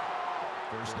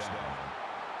 yards. 1st down.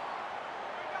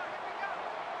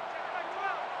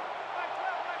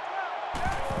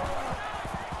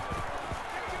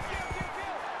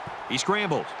 He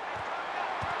scrambles.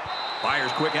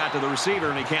 Fires quick out to the receiver,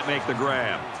 and he can't make the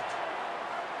grab.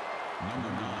 Number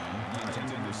 9, the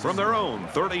intended receiver. From their own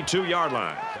 32-yard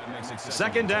line. That makes it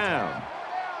 2nd down.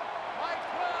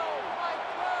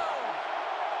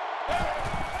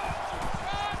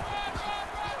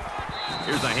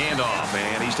 Here's the handoff,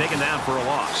 and he's taken down for a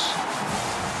loss.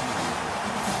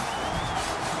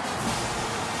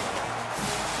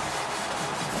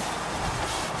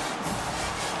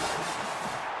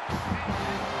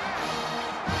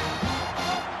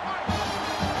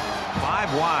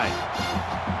 Wide.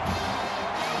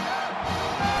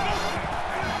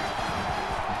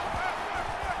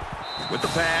 With the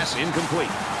pass,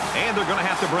 incomplete. And they're going to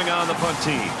have to bring on the punt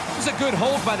team. It's a good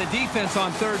hold by the defense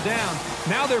on third down.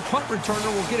 Now their punt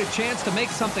returner will get a chance to make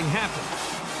something happen.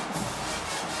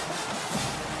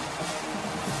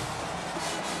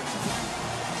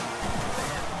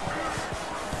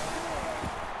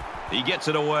 He gets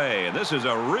it away, and this is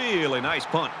a really nice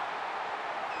punt.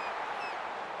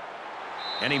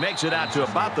 And he makes it out to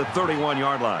about the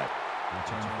 31-yard line.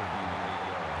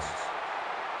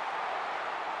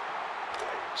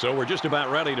 So we're just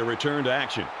about ready to return to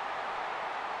action.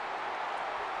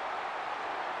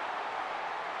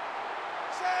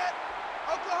 Set.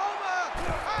 Oklahoma.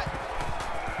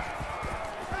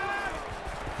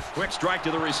 Quick strike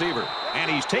to the receiver. And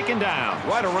he's taken down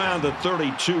right around the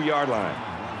 32-yard line.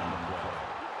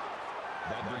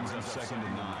 That brings up 2nd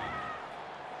and 9.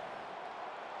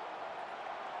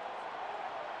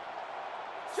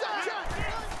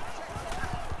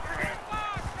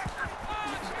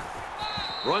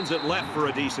 Runs it left for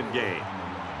a decent gain.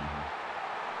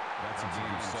 That's a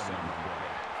gain of 7 on the play.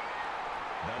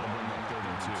 That'll bring up 3rd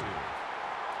and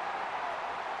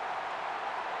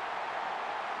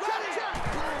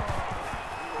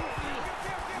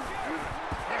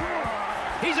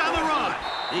 2. He's on the run.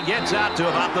 He gets out to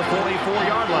about the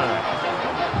 44-yard line.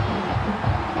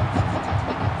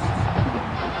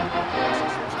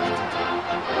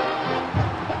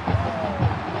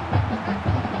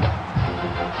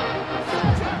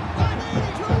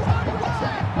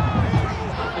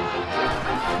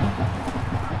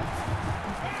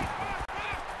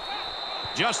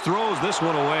 Just throws this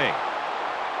one away.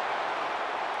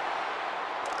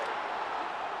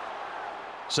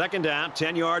 2nd down,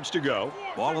 10 yards to go.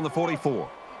 Ball on the 44. Keep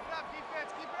it up,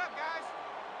 defense. Keep it up, guys.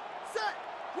 Set.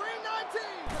 Green 19.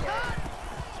 Cut.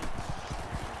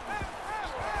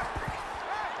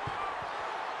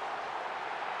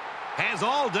 Has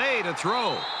all day to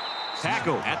throw.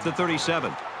 Tackle at the 37.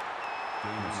 Gain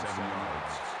of 7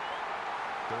 yards.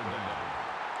 3rd down.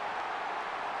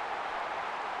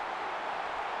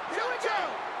 Here we go.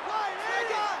 Line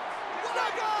 80.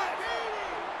 Snake on.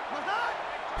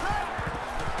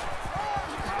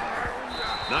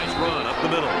 Nice run up the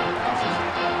middle.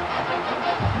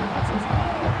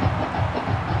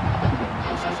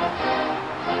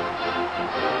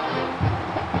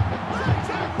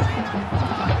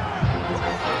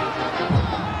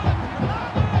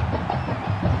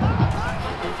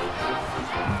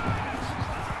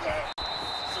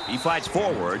 He fights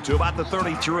forward to about the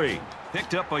 33.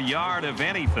 Picked up a yard of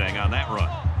anything on that run.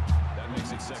 That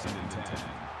makes it 2nd and 10.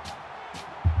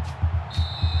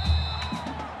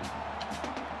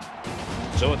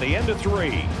 So at the end of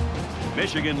 3,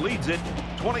 Michigan leads it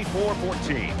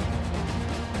 24-14.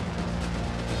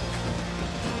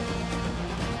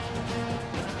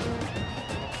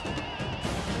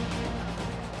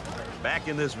 Back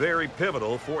in this very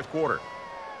pivotal 4th quarter.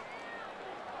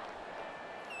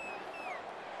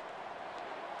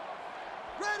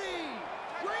 Ready.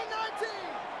 Green 19.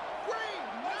 Green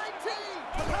 19.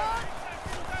 Cut.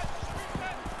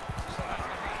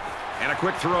 And a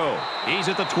quick throw. He's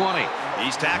at the 20.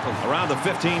 He's tackled around the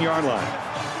 15-yard line.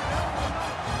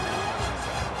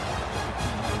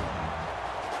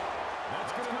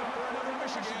 That's good enough for another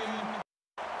Michigan.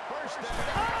 First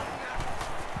down.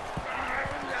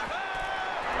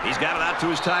 He's got it out to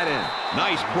his tight end.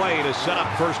 Nice play to set up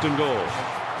 1st and goal.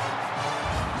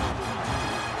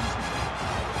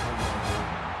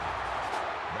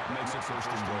 That makes it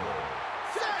 1st and goal.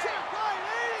 Set. Line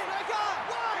 80. Snake on.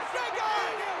 Line. Snake on.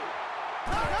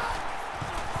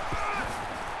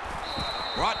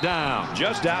 Brought down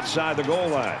just outside the goal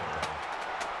line.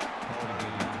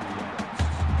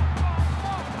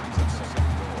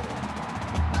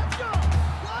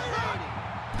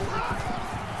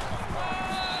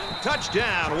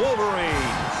 Touchdown, Wolverines.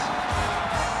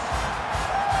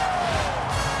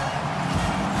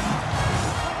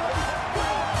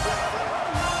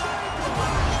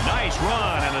 Nice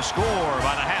run and a score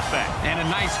by the halfback. And a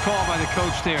nice call by the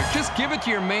coach there. Just give it to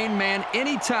your main man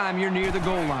anytime you're near the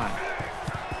goal line.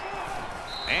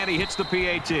 And he hits the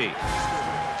PAT.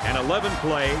 An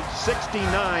 11-play,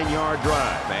 69-yard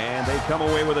drive. And they come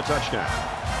away with a touchdown.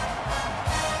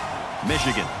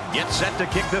 Michigan gets set to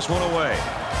kick this one away.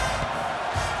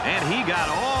 And he got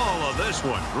all of this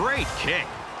one. Great kick.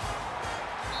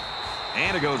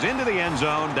 And it goes into the end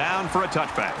zone, down for a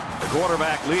touchback. The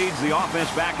quarterback leads the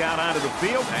offense back out onto the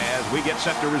field as we get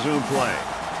set to resume play.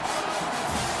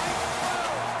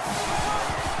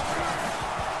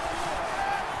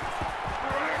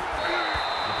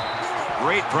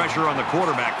 Great pressure on the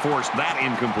quarterback forced that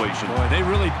incompletion. Boy, they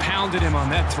really pounded him on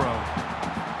that throw.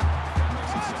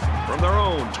 From their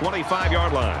own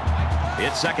 25-yard line,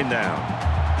 it's 2nd down.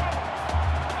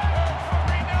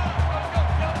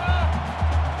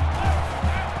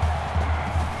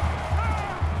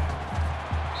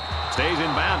 Stays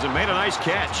in bounds and made a nice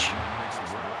catch.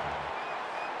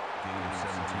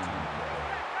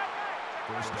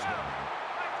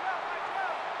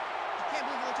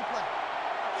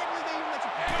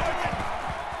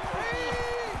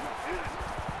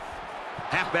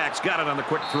 Halfback's got it on the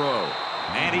quick throw.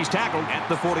 And he's tackled at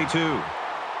the 42.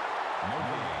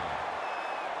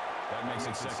 That makes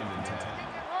it 2nd and 10.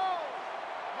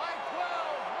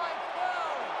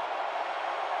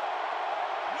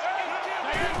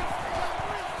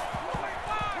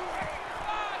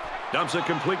 Dumps it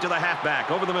complete to the halfback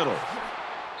over the middle.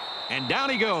 And down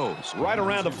he goes, right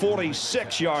around the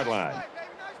 46-yard line.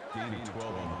 Gain of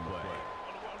 12 on the play.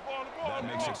 That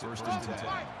makes it 1st and 10.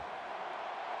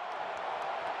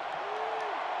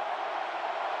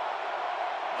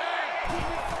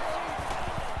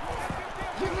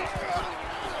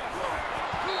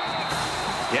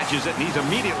 Catches it, and he's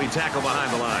immediately tackled behind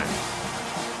the line.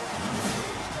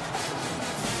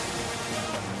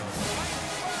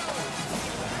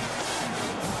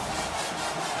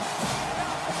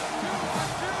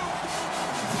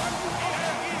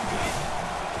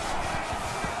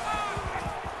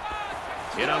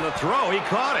 Hit on the throw, he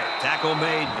caught it. Tackle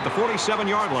made at the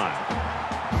 47-yard line.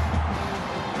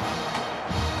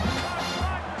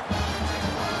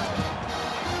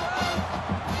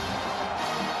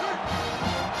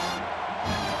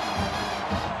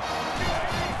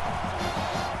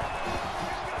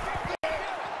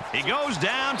 He goes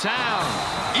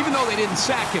downtown. Even though they didn't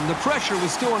sack him, the pressure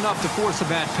was still enough to force a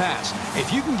bad pass.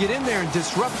 If you can get in there and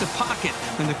disrupt the pocket,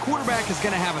 then the quarterback is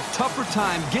going to have a tougher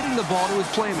time getting the ball to his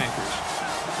playmakers.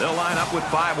 They'll line up with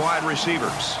 5 wide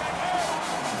receivers.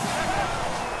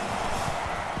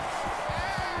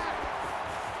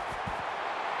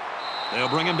 They'll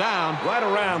bring him down right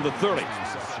around the 30.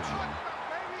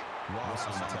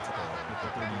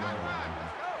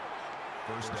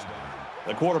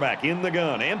 The quarterback in the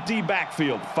gun, empty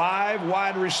backfield, 5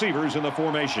 wide receivers in the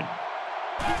formation.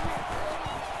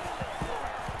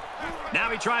 Now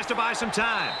he tries to buy some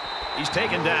time. He's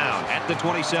taken down at the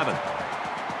 27.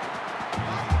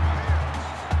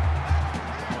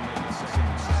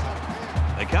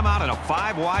 They come out in a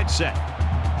 5-wide set.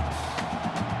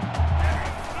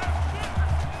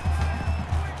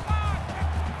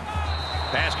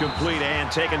 Pass complete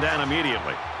and taken down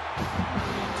immediately.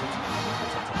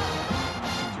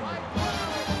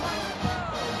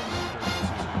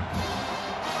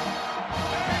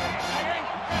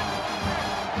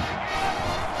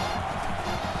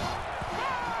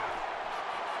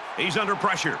 He's under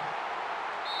pressure.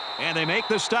 And they make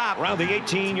the stop around the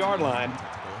 18-yard line.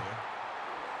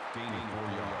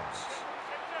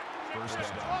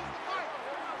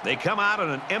 They come out in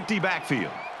an empty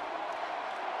backfield.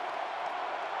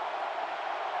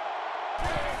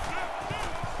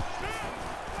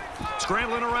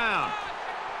 Scrambling around.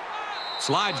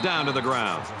 Slides down to the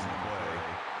ground.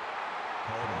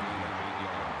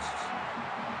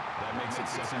 That makes it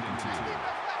 2nd and 2.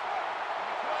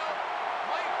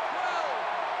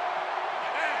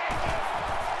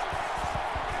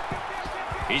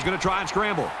 He's going to try and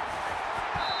scramble.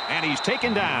 And he's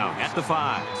taken down at the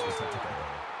 5.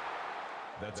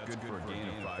 That's good for a gain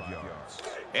of 5 yards.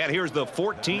 And here's the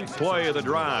 14th play of the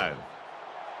drive.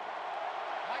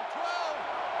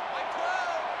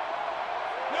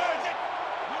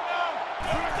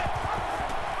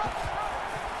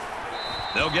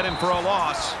 They'll get him for a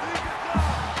loss.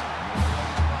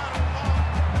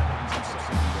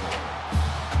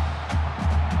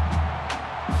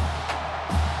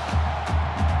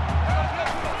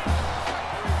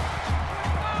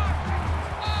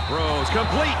 Throws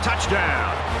complete,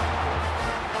 touchdown.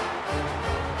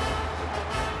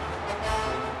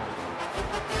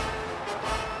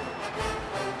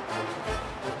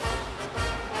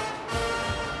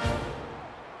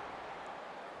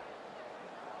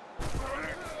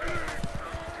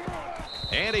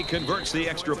 And he converts the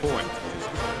extra point.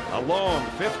 A long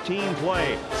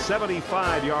 15-play,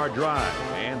 75-yard drive,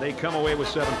 and they come away with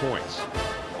 7 points.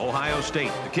 Ohio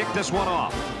State to kick this one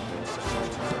off.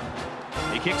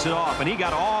 He kicks it off, and he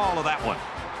got all of that one.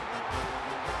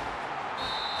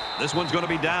 This one's going to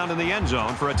be down in the end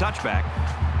zone for a touchback.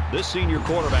 This senior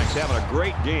quarterback's having a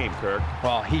great game, Kirk.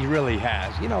 Well, he really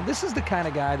has. You know, this is the kind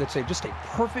of guy that's just a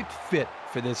perfect fit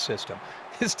for this system.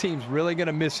 This team's really going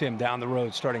to miss him down the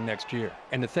road starting next year.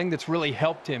 And the thing that's really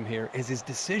helped him here is his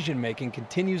decision-making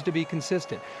continues to be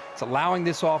consistent. It's allowing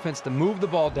this offense to move the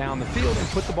ball down the field and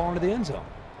put the ball into the end zone.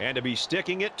 And to be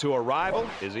sticking it to a rival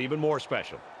is even more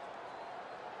special.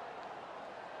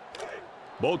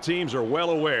 Both teams are well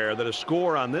aware that a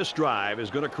score on this drive is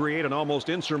going to create an almost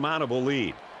insurmountable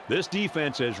lead. This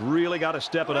defense has really got to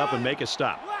step it up and make a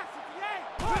stop.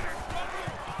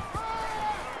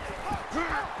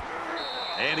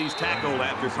 he's tackled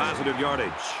after positive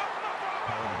yardage.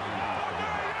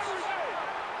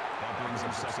 That brings him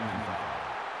 2nd and 5.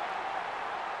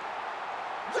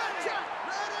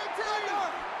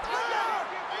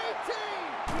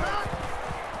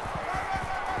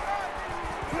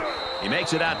 He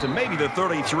makes it out to maybe the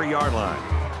 33-yard line.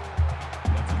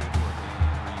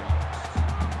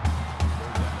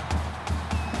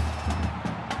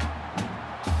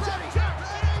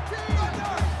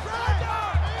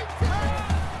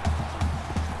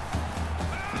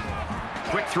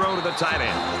 Quick throw to the tight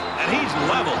end, and he's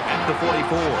level at the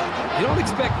 44. You don't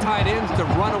expect tight ends to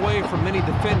run away from many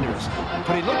defenders,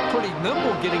 but he looked pretty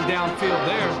nimble getting downfield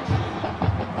there.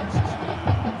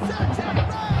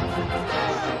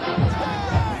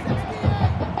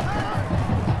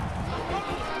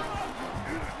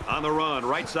 On the run,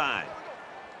 right side.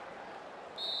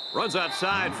 Runs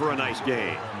outside for a nice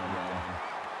gain.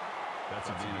 That's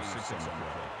a gain of 6 on the play.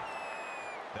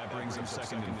 That brings him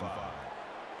 2nd and 5.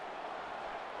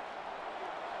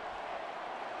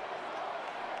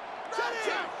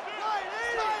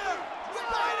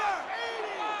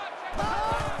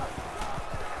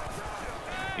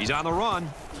 He's on the run.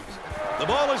 The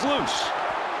ball is loose.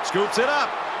 Scoops it up.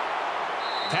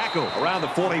 Tackle around the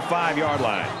 45-yard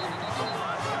line.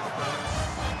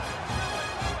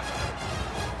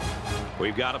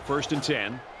 We've got a 1st and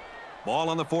 10. Ball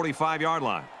on the 45-yard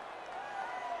line.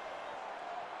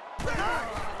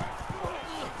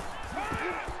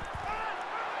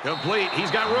 Complete. He's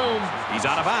got room. He's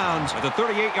out of bounds at the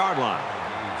 38-yard line.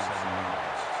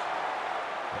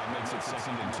 That makes it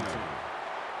 2nd and 2.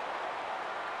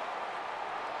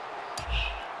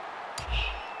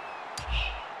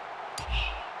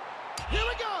 Here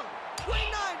we go.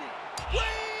 390.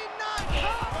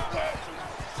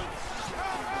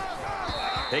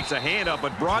 390. Takes a hand up,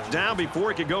 but brought down before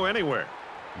he could go anywhere.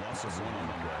 Loss of 1 on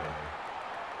the play.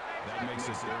 That makes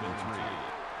it 3rd and 3.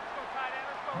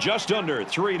 Just under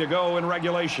 3 to go in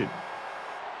regulation.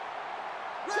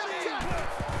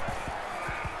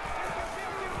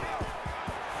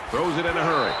 Throws it in a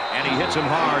hurry, and he hits him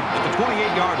hard at the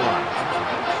 28-yard line.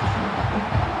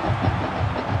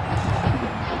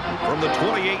 From the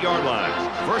 28-yard line,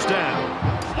 1st down.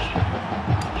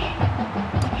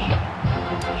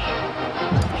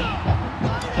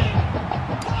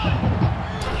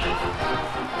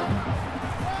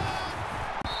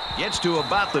 Gets to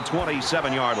about the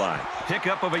 27-yard line.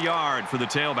 Pickup of a yard for the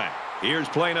tailback. Here's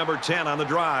play number 10 on the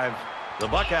drive. The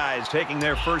Buckeyes taking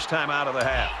their first time out of the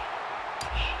half.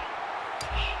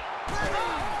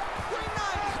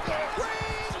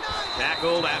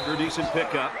 Tackled after a decent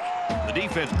pickup. The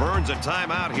defense burns a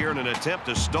timeout here in an attempt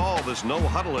to stall this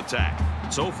no-huddle attack.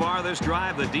 So far this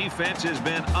drive, the defense has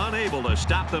been unable to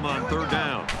stop them on 3rd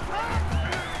down.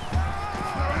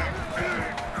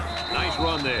 Nice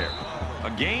run there. A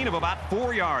gain of about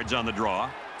 4 yards on the draw,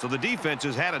 so the defense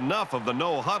has had enough of the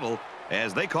no-huddle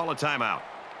as they call a timeout.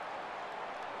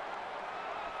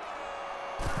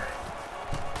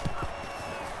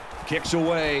 Kicks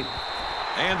away,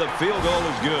 and the field goal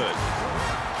is good.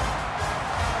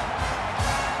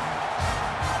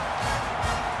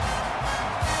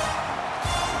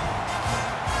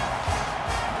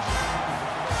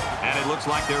 And it looks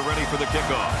like they're ready for the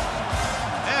kickoff.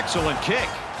 Excellent kick.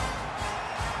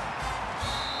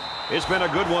 It's been a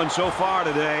good one so far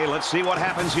today. Let's see what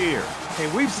happens here. Hey,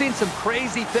 we've seen some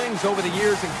crazy things over the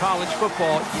years in college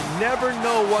football. You never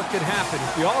know what could happen.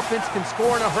 If the offense can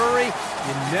score in a hurry,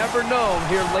 you never know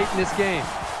here late in this game.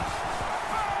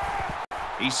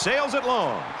 He sails it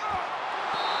long.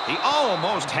 He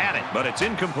almost had it, but it's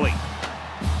incomplete.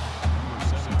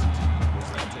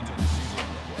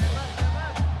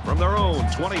 From their own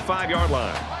 25-yard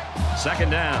line. 2nd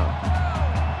down.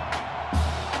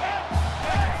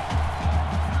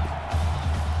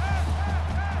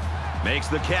 Makes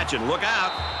the catch, and look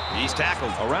out. He's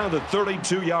tackled around the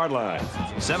 32-yard line.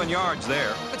 7 yards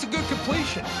there. That's a good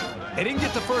completion. They didn't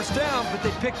get the first down, but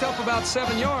they picked up about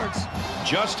 7 yards.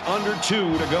 Just under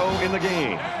 2 to go in the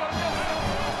game.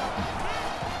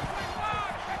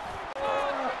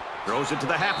 Throws it to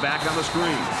the halfback on the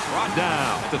screen. Brought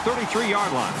down at the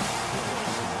 33-yard line.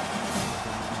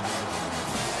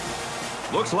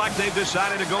 Looks like they've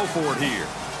decided to go for it here.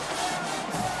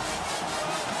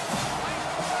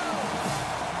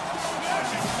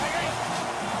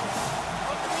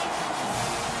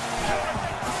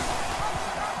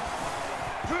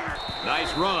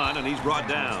 Nice run, and he's brought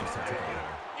down.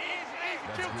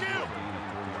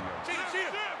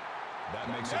 That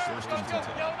makes it 1st and 10.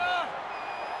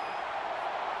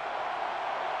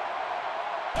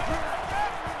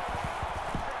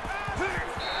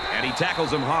 And he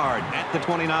tackles him hard at the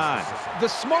 29. The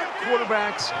smart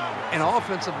quarterbacks and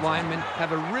offensive linemen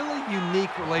have a really unique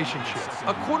relationship.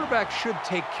 A quarterback should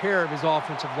take care of his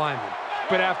offensive lineman.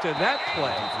 But after that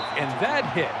play and that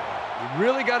hit, you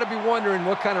really got to be wondering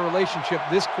what kind of relationship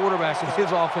this quarterback and his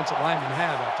offensive lineman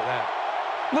have after that.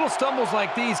 Little stumbles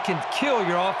like these can kill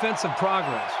your offensive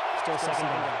progress. Still second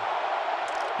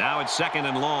down. Now it's 2nd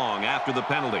and long after the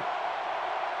penalty.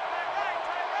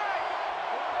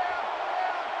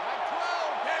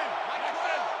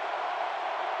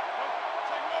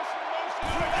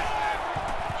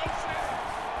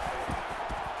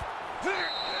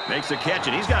 Makes the catch,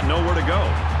 and he's got nowhere to go.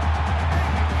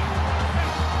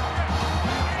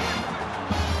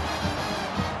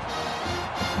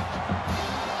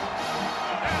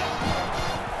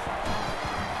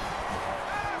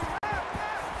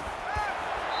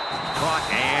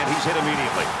 Caught, and he's hit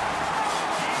immediately.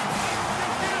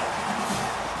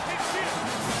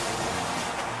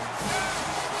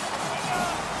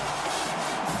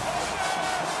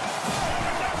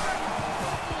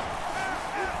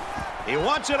 He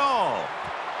wants it all.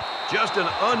 Just an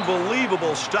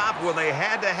unbelievable stop where they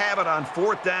had to have it on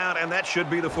 4th down, and that should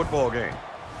be the football game.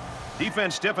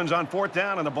 Defense stiffens on 4th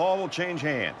down, and the ball will change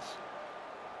hands.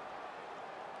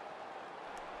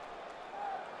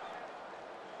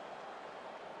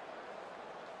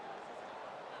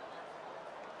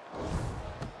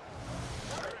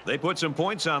 They put some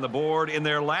points on the board in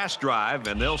their last drive,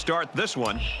 and they'll start this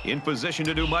one in position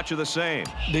to do much of the same.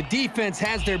 The defense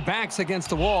has their backs against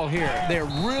the wall here. They're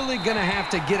really going to have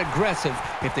to get aggressive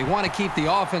if they want to keep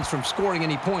the offense from scoring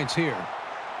any points here.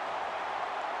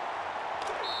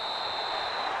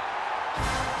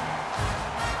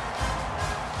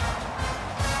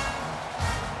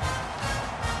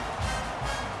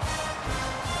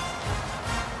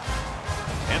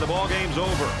 And the ball game's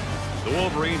over. The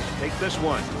Wolverines take this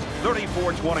one,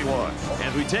 34-21.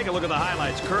 As we take a look at the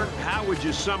highlights, Kirk, how would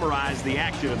you summarize the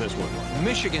action in this one?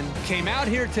 Michigan came out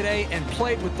here today and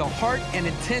played with the heart and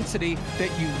intensity that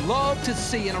you love to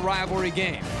see in a rivalry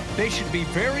game. They should be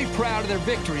very proud of their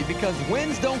victory because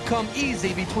wins don't come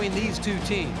easy between these two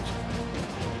teams.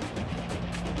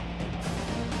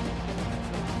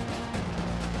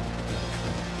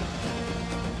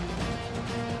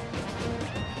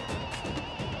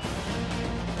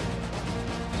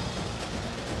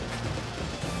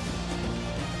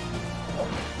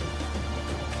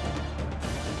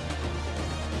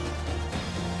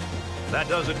 That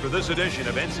does it for this edition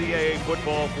of NCAA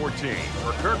Football 14.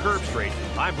 For Kirk Herbstreit,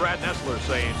 I'm Brad Nessler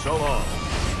saying so long.